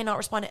just cannot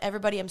respond to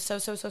everybody. I'm so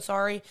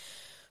sorry.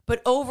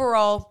 But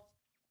overall,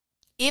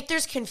 if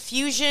there's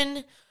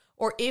confusion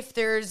or if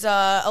there's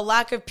a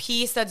lack of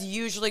peace, that's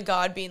usually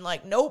God being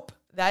like, nope,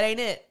 that ain't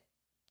it.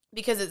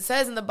 Because it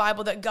says in the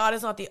Bible that God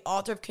is not the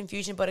author of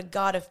confusion, but a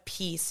God of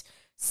peace.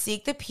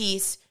 Seek the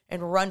peace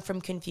and run from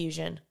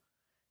confusion.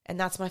 And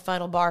that's my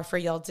final bar for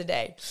y'all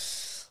today.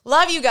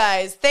 Love you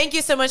guys. Thank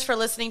you so much for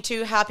listening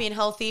to Happy and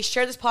Healthy.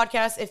 Share this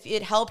podcast if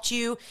it helped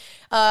you.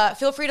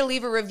 Feel free to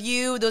leave a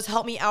review. Those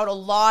help me out a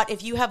lot.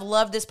 If you have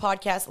loved this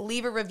podcast,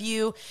 leave a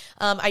review.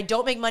 I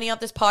don't make money off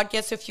this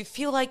podcast, so if you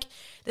feel like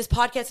this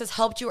podcast has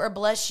helped you or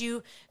blessed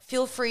you,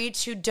 feel free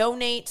to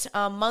donate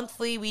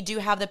monthly. We do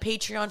have the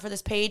Patreon for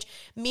this page.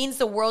 Means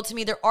the world to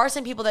me. There are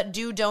some people that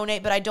do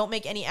donate, but I don't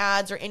make any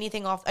ads or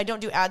anything off. I don't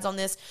do ads on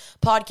this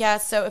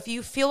podcast. So if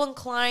you feel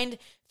inclined,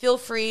 feel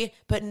free,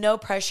 but no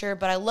pressure.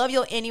 But I love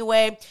you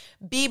anyway.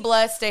 Be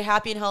blessed, stay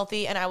happy and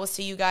healthy, and I will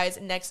see you guys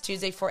next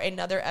Tuesday for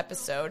another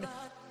episode.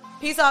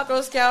 Peace out,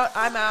 Girl Scout.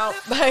 I'm out.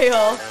 Bye,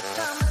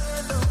 y'all.